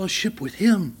about fellowship with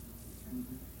him.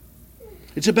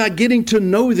 It's about getting to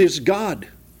know this God.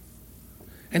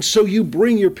 And so you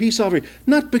bring your peace offering,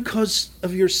 not because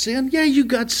of your sin. Yeah, you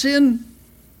got sin.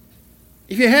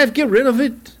 If you have, get rid of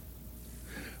it.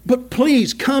 But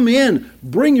please come in,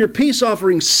 bring your peace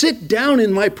offering, sit down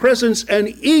in my presence and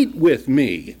eat with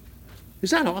me.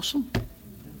 Is that awesome?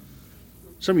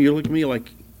 Some of you look at me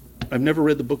like, I've never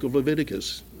read the book of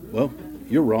Leviticus. Well,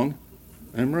 you're wrong.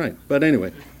 I'm right. But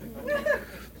anyway.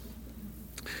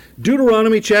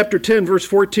 Deuteronomy chapter 10, verse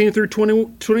 14 through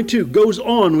 22 goes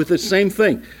on with the same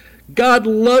thing. God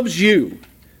loves you.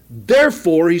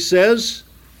 Therefore, he says,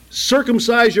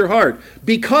 circumcise your heart.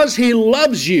 Because he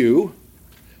loves you,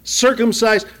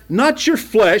 circumcise not your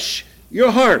flesh,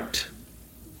 your heart.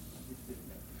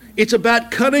 It's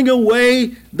about cutting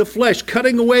away the flesh,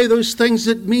 cutting away those things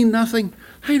that mean nothing.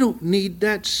 I don't need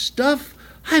that stuff.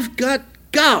 I've got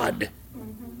God.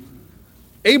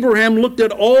 Abraham looked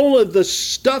at all of the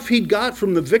stuff he'd got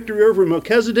from the victory over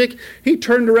Melchizedek. He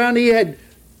turned around, he had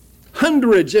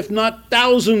hundreds, if not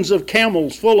thousands, of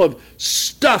camels full of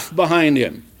stuff behind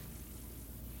him.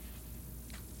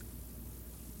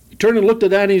 He turned and looked at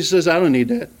that and he says, I don't need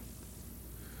that.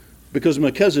 Because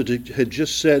Melchizedek had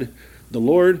just said, the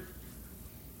Lord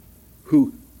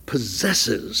who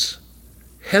possesses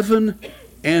heaven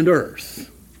and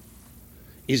earth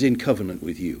is in covenant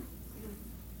with you.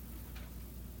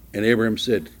 And Abraham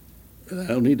said, I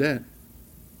don't need that.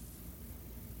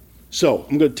 So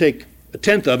I'm going to take a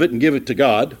tenth of it and give it to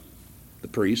God, the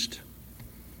priest,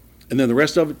 and then the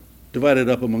rest of it divided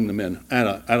up among the men. I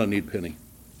don't need a penny.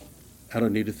 I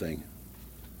don't need a thing.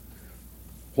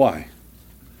 Why?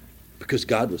 Because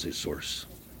God was his source.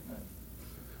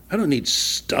 I don't need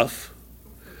stuff.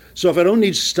 So if I don't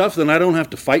need stuff, then I don't have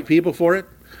to fight people for it.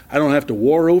 I don't have to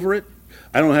war over it.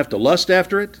 I don't have to lust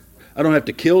after it. I don't have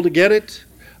to kill to get it.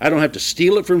 I don't have to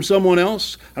steal it from someone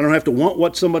else. I don't have to want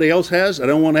what somebody else has. I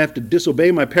don't want to have to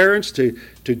disobey my parents to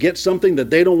get something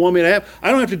that they don't want me to have.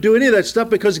 I don't have to do any of that stuff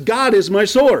because God is my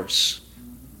source.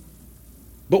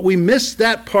 But we miss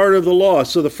that part of the law.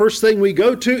 So the first thing we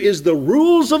go to is the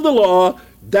rules of the law,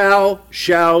 thou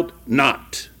shalt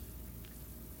not.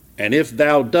 And if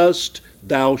thou dost,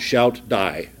 thou shalt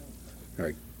die. All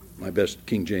right, my best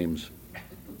King James.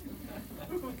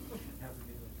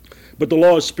 But the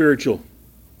law is spiritual.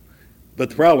 But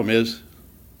the problem is,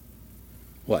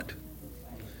 what?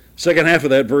 Second half of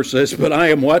that verse says, but I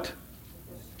am what?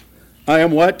 I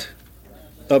am what?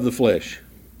 Of the flesh.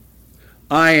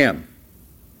 I am.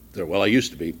 Well, I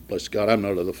used to be. Bless God, I'm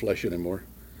not of the flesh anymore.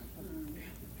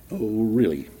 Oh,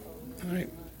 really? All right.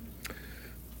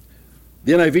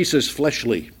 The NIV says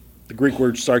fleshly. The Greek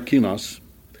word sarkinos.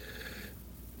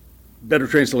 Better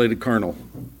translated carnal.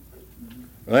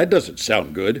 Well, that doesn't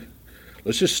sound good.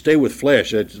 Let's just stay with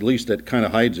flesh. At least that kind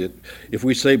of hides it. If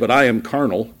we say, but I am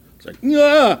carnal, it's like,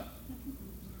 ah!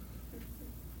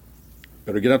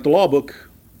 Better get out the law book.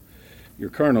 You're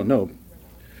carnal. No.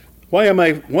 Why am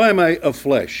I of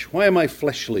flesh? Why am I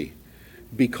fleshly?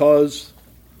 Because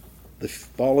the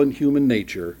fallen human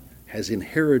nature has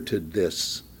inherited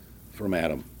this from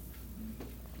Adam.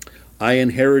 I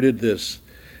inherited this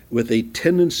with a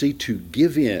tendency to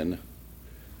give in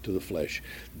to the flesh.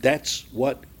 That's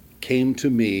what came to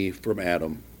me from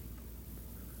Adam.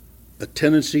 A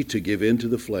tendency to give in to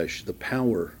the flesh, the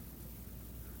power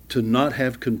to not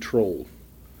have control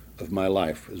of my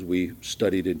life, as we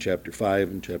studied in chapter 5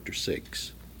 and chapter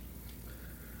 6.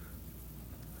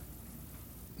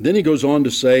 Then he goes on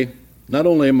to say, not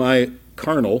only am I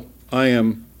carnal, I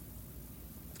am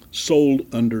sold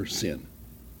under sin.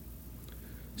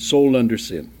 Sold under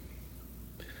sin.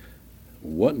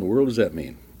 What in the world does that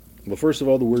mean? Well, first of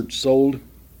all, the word sold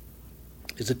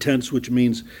is a tense which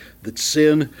means that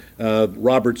sin,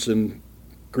 Robertson,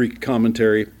 Greek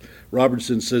commentary,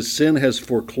 Robertson says, sin has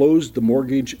foreclosed the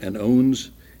mortgage and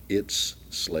owns its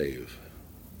slave.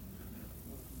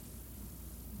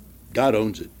 God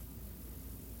owns it.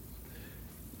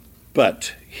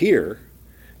 But here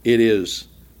it is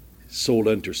sold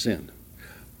under sin.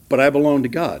 But I belong to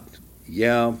God.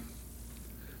 Yeah,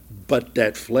 but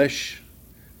that flesh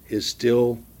is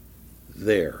still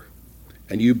there.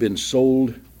 And you've been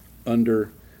sold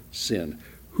under sin.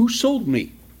 Who sold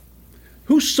me?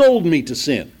 Who sold me to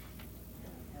sin?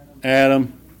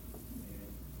 Adam.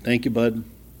 Thank you, bud.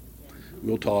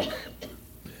 We'll talk.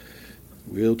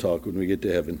 We'll talk when we get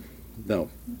to heaven.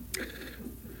 No.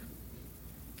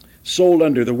 Sold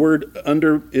under. The word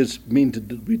under means to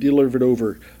be delivered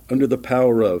over, under the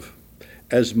power of.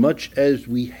 As much as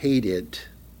we hate it,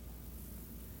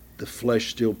 the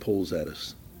flesh still pulls at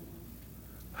us.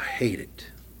 I hate it.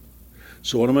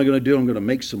 So what am I going to do? I'm going to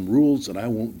make some rules and I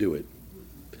won't do it.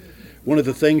 One of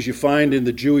the things you find in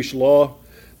the Jewish law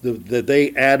that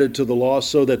they added to the law,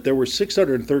 so that there were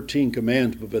 613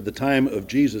 commands, but by the time of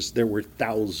Jesus there were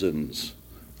thousands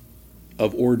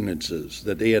of ordinances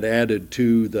that they had added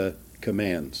to the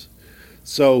commands.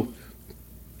 So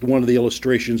one of the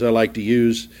illustrations I like to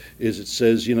use is it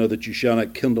says, that you shall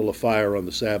not kindle a fire on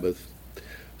the Sabbath,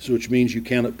 so which means you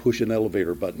cannot push an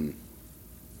elevator button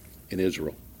in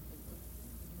Israel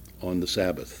on the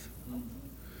Sabbath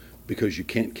because you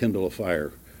can't kindle a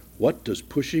fire. What does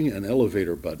pushing an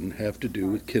elevator button have to do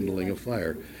with kindling a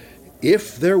fire?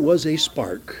 If there was a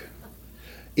spark,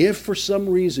 If for some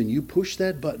reason you push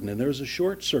that button and there's a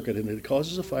short circuit and it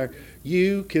causes a fire,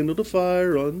 you kindled a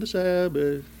fire on the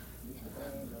Sabbath.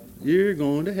 You're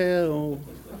going to hell.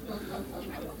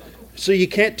 So you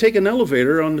can't take an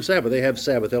elevator on the Sabbath. They have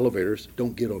Sabbath elevators.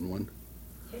 Don't get on one.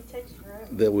 It takes forever.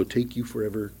 That will take you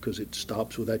forever because it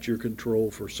stops without your control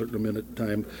for a certain amount of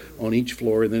time on each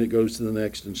floor, and then it goes to the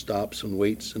next and stops and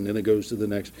waits, and then it goes to the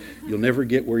next. You'll never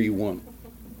get where you want.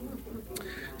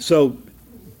 So,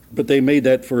 but they made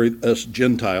that for us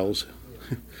Gentiles.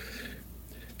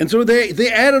 And so they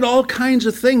added all kinds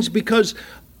of things because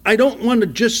I don't want to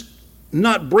just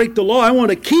not break the law. I want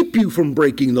to keep you from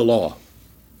breaking the law.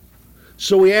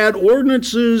 So we add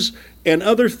ordinances and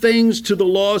other things to the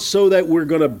law so that we're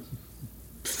going to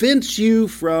fence you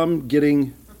from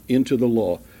getting into the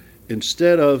law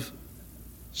instead of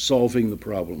solving the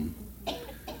problem.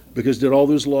 Because did all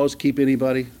those laws keep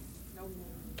anybody?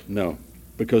 No.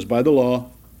 Because by the law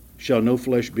shall no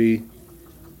flesh be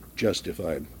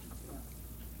justified.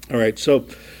 All right, so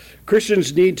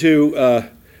Christians need to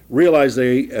realize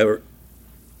they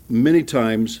many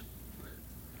times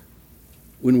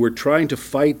when we're trying to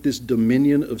fight this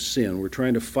dominion of sin, we're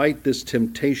trying to fight this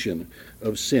temptation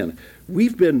of sin,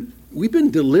 we've been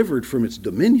delivered from its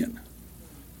dominion,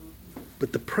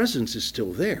 but the presence is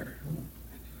still there.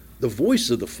 The voice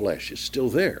of the flesh is still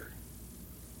there.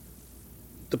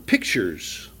 The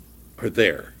pictures are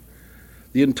there.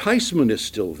 The enticement is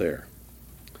still there.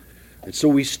 And so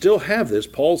we still have this.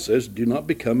 Paul says, do not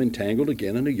become entangled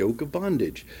again in a yoke of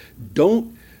bondage.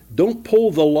 Don't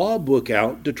pull the law book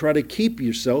out to try to keep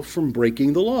yourself from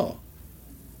breaking the law.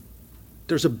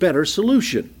 There's a better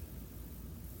solution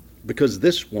because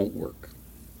this won't work.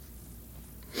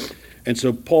 And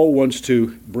so Paul wants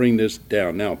to bring this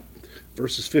down. Now,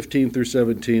 verses 15 through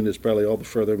 17 is probably all the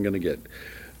further I'm going to get.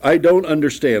 I don't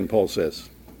understand, Paul says.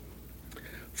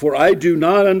 For I do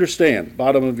not understand,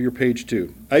 bottom of your page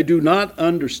 2, I do not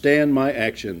understand my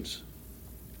actions.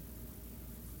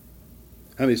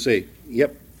 How many say,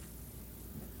 yep?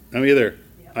 How many are there?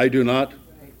 Yep. I do not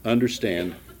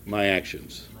understand my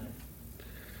actions.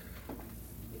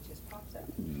 It just pops up.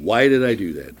 Why did I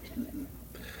do that?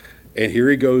 And here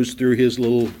he goes through his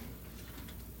little,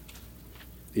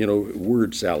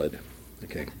 word salad.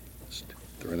 Okay, just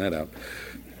throwing that out.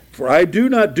 For I do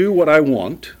not do what I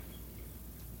want,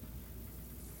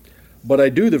 but I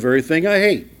do the very thing I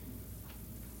hate.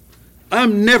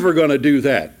 I'm never going to do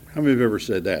that. How many have ever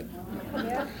said that?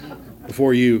 Yeah.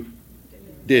 Before you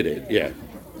did it, yeah.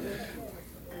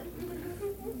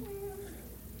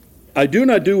 I do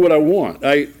not do what I want.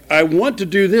 I want to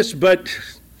do this, but,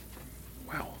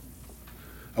 wow.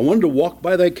 I wanted to walk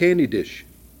by that candy dish.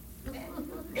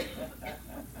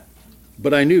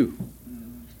 But I knew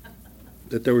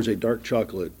that there was a dark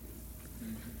chocolate,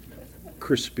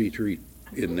 crispy treat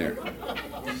in there.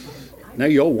 Now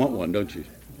you all want one, don't you?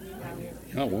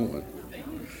 You all want one.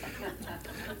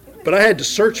 But I had to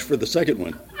search for the second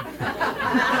one.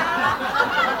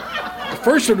 The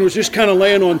first one was just kind of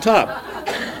laying on top.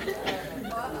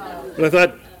 But I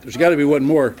thought, there's got to be one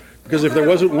more, because if there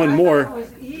wasn't one more,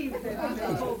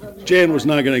 Jan was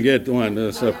not going to get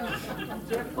one. So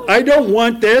I don't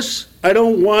want this. I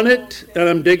don't want it, and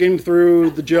I'm digging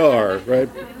through the jar, right?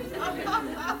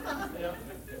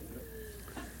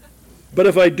 But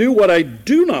if I do what I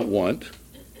do not want,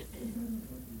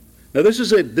 now this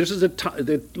is a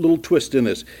little twist in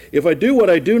this. If I do what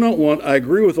I do not want, I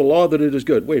agree with the law that it is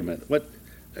good. Wait a minute, what?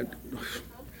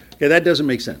 Okay, that doesn't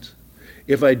make sense.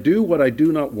 If I do what I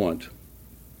do not want,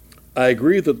 I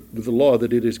agree with the law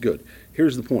that it is good.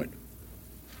 Here's the point.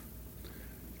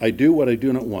 I do what I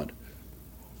do not want.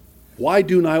 Why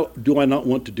do I not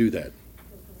want to do that?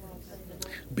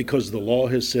 Because the law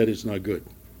has said it's not good.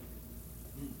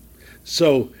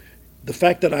 So the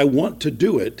fact that I want to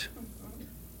do it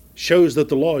shows that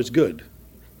the law is good.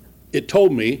 It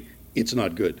told me it's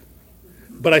not good,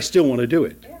 but I still want to do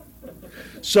it.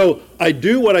 So I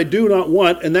do what I do not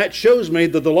want, and that shows me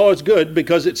that the law is good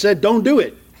because it said don't do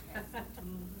it.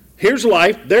 Here's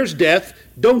life, there's death,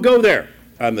 don't go there.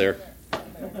 I'm there.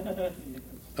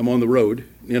 I'm on the road,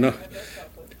 And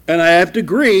I have to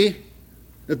agree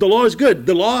that the law is good.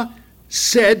 The law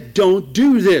said don't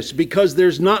do this because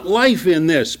there's not life in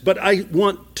this, but I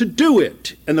want to do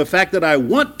it. And the fact that I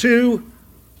want to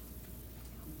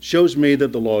shows me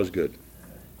that the law is good.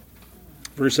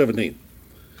 Verse 17.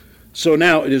 So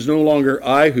now it is no longer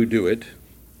I who do it.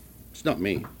 It's not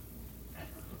me.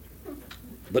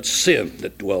 But sin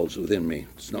that dwells within me.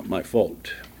 It's not my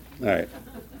fault. All right.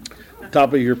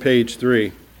 Top of your page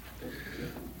 3.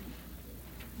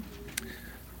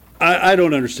 I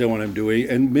don't understand what I'm doing,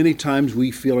 and many times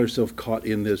we feel ourselves caught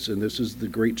in this, and this is the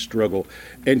great struggle.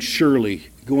 And surely,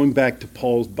 going back to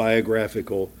Paul's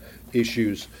biographical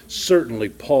issues, certainly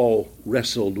Paul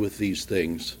wrestled with these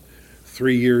things.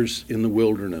 3 years in the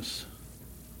wilderness.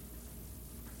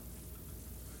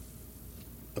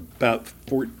 About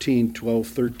 14, 12,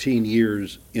 13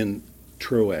 years in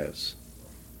Troas.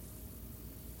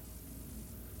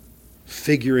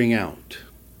 Figuring out,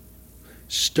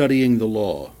 studying the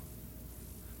law,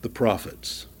 the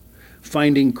prophets,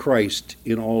 finding Christ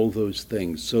in all those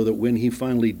things, so that when he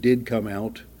finally did come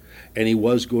out and he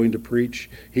was going to preach,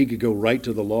 he could go right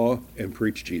to the law and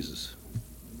preach Jesus.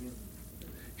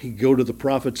 He could go to the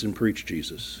prophets and preach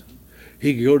Jesus.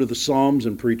 He could go to the Psalms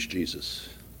and preach Jesus.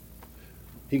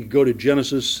 He could go to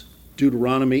Genesis,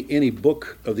 Deuteronomy, any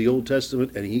book of the Old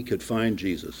Testament, and he could find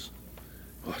Jesus.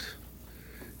 What?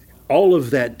 All of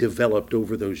that developed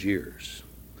over those years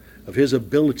of his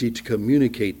ability to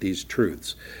communicate these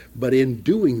truths. But in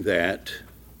doing that,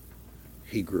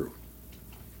 he grew.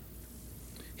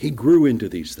 He grew into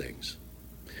these things.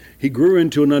 He grew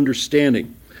into an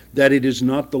understanding that it is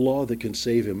not the law that can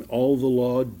save him. All the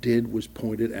law did was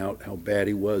pointed out how bad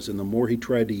he was. And the more he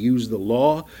tried to use the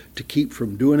law to keep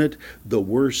from doing it, the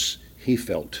worse he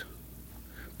felt.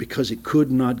 Because it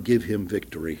could not give him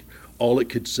victory. All it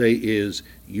could say is,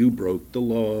 you broke the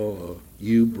law,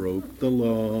 you broke the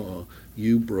law,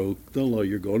 you broke the law.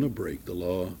 You're going to break the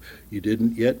law. You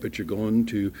didn't yet, but you're going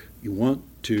to. You want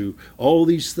to. All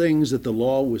these things that the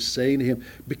law was saying to him,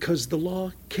 because the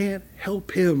law can't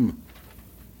help him.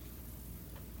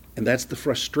 And that's the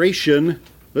frustration,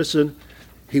 listen,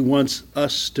 he wants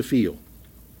us to feel.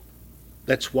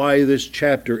 That's why this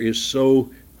chapter is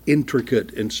so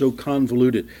intricate and so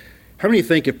convoluted. How many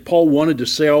think if Paul wanted to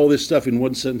say all this stuff in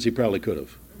one sentence, he probably could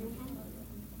have?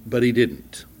 But he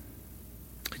didn't.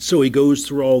 So he goes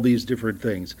through all these different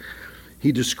things.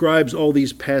 He describes all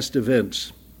these past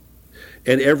events,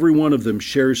 and every one of them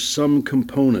shares some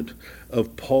component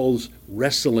of Paul's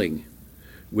wrestling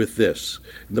with this.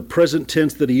 The present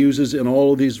tense that he uses in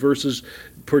all of these verses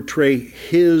portray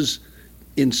his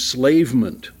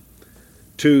enslavement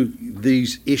to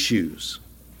these issues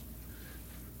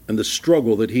and the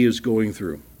struggle that he is going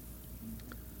through.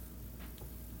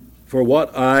 For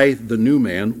what I, the new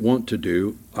man, want to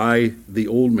do, I, the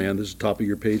old man, this is top of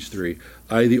your page 3,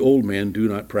 I, the old man, do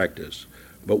not practice.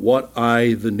 But what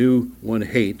I, the new one,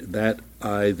 hate, that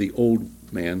I, the old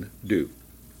man, do.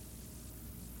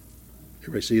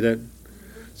 Everybody see that?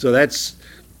 So that's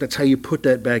how you put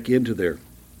that back into there.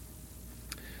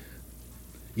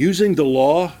 Using the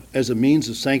law as a means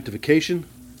of sanctification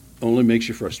only makes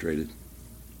you frustrated.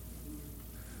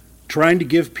 Trying to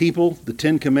give people the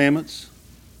 10 Commandments.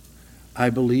 I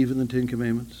believe in the 10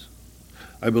 Commandments.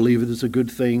 I believe it is a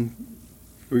good thing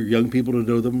for young people to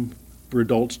know them, for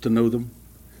adults to know them.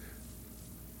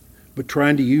 But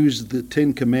trying to use the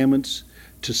 10 Commandments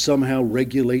to somehow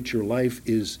regulate your life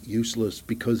is useless,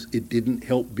 because it didn't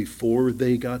help before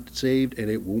they got saved,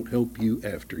 and it won't help you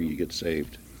after you get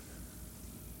saved.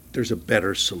 There's a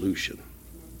better solution,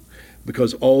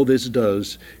 because all this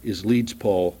does is leads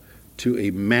Paul to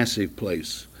a massive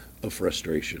place of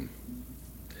frustration.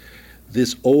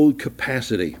 This old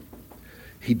capacity,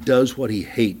 he does what he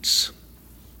hates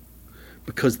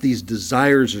because these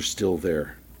desires are still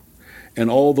there. And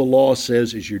all the law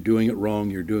says is you're doing it wrong,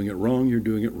 you're doing it wrong, you're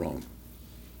doing it wrong.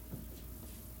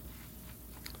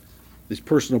 This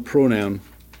personal pronoun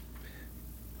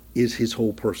is his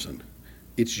whole person.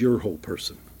 It's your whole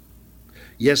person.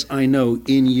 Yes, I know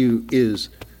in you is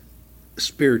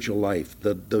spiritual life,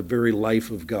 the very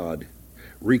life of God,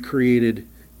 recreated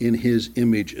in his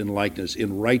image and likeness,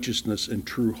 in righteousness and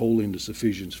true holiness.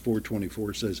 Ephesians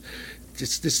 4:24 says,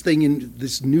 this thing in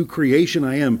this new creation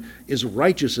I am is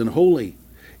righteous and holy,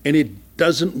 and it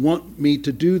doesn't want me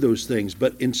to do those things.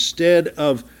 But instead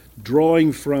of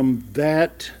drawing from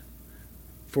that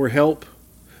for help,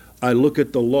 I look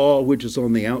at the law which is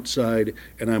on the outside,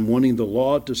 and I'm wanting the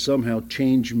law to somehow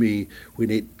change me when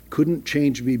it couldn't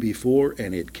change me before,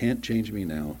 and it can't change me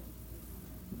now.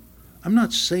 I'm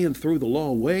not saying throw the law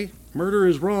away. Murder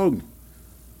is wrong.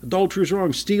 Adultery is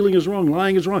wrong. Stealing is wrong.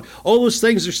 Lying is wrong. All those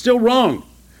things are still wrong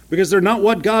because they're not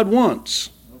what God wants.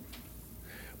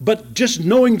 But just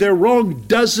knowing they're wrong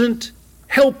doesn't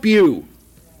help you.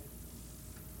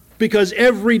 Because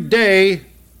every day,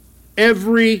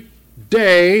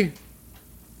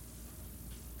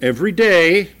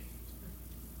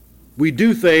 we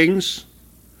do things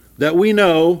that we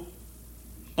know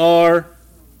are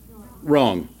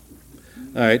wrong.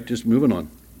 All right, just moving on.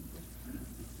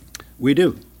 We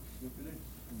do.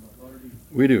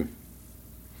 We do.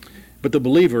 But the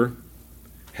believer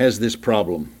has this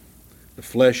problem. The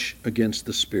flesh against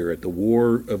the spirit, the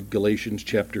war of Galatians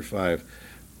chapter 5.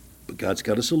 But God's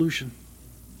got a solution.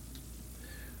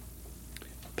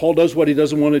 Paul does what he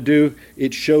doesn't want to do.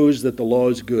 It shows that the law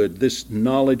is good. This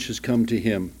knowledge has come to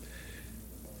him.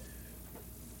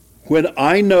 When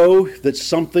I know that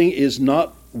something is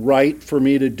not right for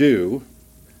me to do,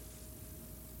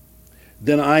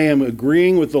 then I am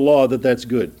agreeing with the law that that's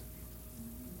good.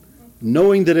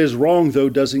 Knowing that it is wrong, though,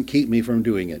 doesn't keep me from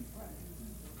doing it.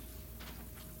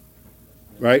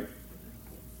 Right?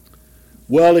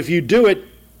 Well, if you do it,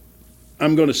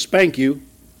 I'm going to spank you,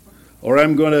 or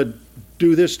I'm going to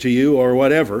do this to you, or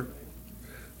whatever.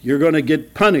 You're going to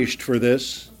get punished for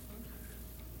this.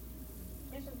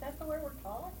 Isn't that the way we're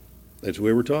taught? That's the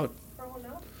way we're taught. Growing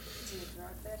up?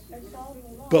 That's all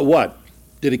the law. But what?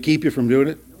 Did it keep you from doing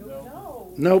it?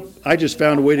 No. Nope. I just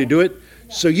found a way to do it.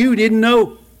 So you didn't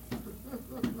know.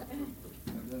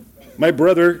 My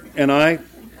brother and I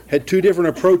had two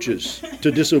different approaches to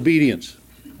disobedience.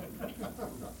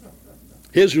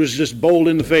 His was just bold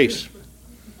in the face.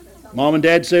 Mom and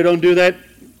Dad say don't do that.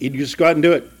 He'd just go out and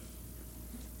do it.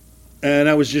 And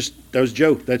that was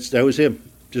Joe. That was him.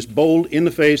 Just bold in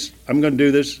the face. I'm going to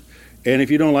do this. And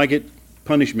if you don't like it,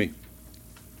 punish me.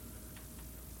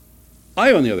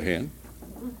 I, on the other hand,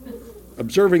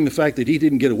 observing the fact that he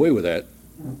didn't get away with that,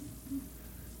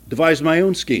 devised my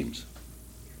own schemes.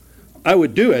 I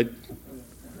would do it.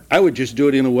 I would just do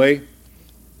it in a way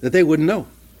that they wouldn't know.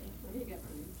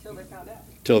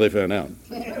 Till they found out.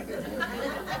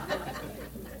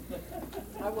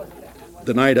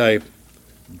 The night I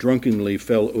drunkenly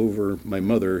fell over my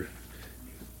mother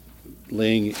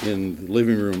laying in the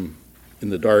living room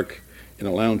in the dark in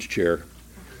a lounge chair,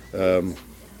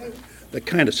 that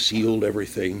kind of sealed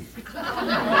everything. Not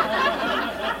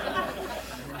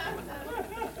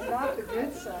the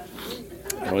good side.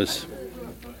 I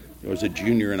was a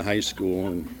junior in high school,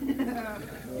 and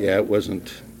yeah, it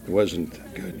wasn't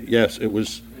good. Yes, it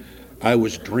was. I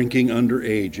was drinking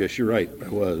underage. Yes, you're right. I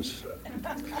was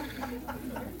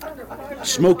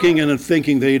smoking and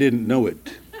thinking they didn't know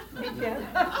it,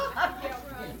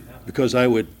 because I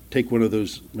would take one of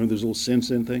those. Remember those little Sin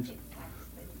things?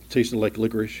 Tasted like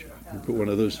licorice. Put one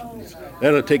of those.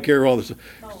 That'll take care of all this.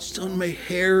 It's on my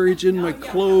hair. It's in my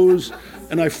clothes,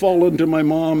 and I fall into my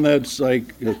mom. That's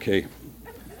like okay.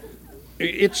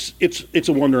 It's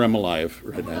a wonder I'm alive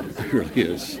right now. It really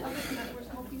is.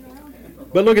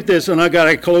 But look at this, and I got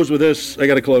to close with this. I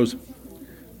got to close.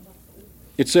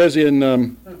 It says in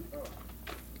I'm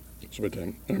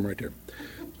right there,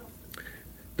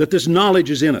 that this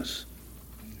knowledge is in us.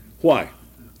 Why?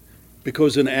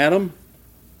 Because in Adam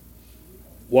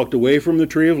walked away from the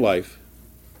tree of life,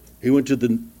 he went to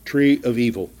the tree of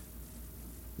evil.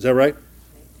 Is that right?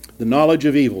 The knowledge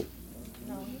of evil.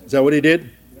 Is that what he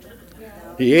did?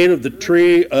 He ate of the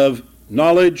tree of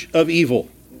knowledge of evil.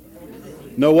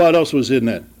 No, what else was in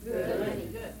that?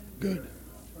 Good.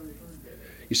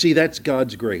 You see, that's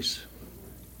God's grace.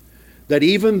 That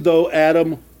even though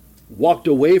Adam walked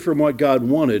away from what God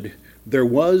wanted, there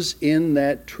was in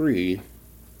that tree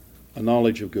a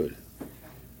knowledge of good.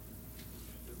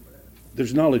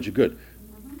 There's knowledge of good.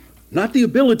 Not the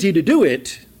ability to do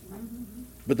it,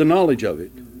 but the knowledge of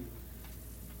it.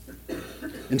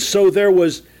 And so there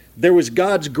was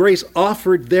God's grace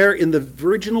offered there in the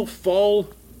original fall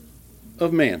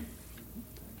of man.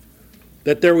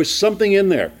 That there was something in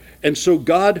there. And so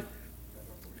God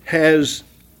has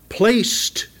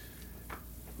placed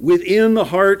within the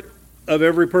heart of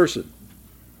every person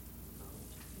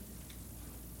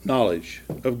knowledge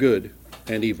of good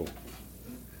and evil.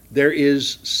 There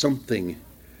is something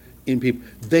in people.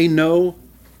 They know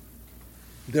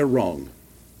they're wrong.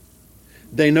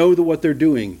 They know that what they're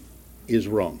doing is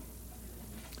wrong.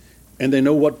 And they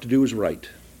know what to do is right.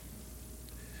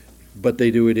 But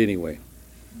they do it anyway.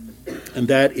 And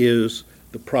that is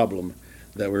the problem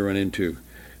that we run into.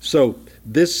 So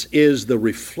this is the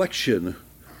reflection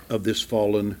of this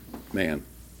fallen man.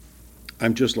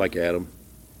 I'm just like Adam.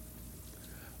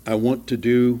 I want to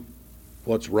do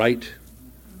what's right,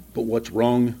 but what's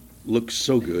wrong looks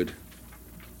so good.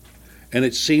 And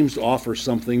it seems to offer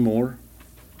something more.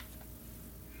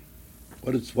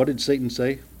 What did Satan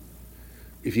say?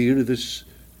 If you enter this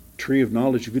tree of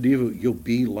knowledge of good and evil, you'll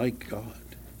be like God.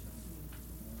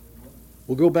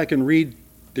 We'll go back and read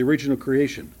the original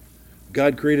creation.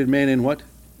 God created man in what?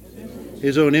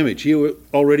 His own image. He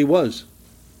already was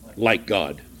like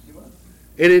God.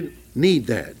 He didn't need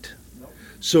that.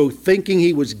 So thinking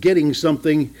he was getting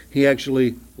something, he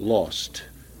actually lost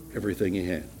everything he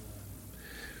had.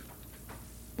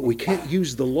 But we can't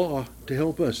use the law to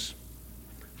help us.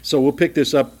 So we'll pick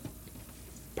this up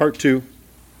part 2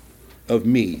 of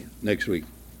me next week.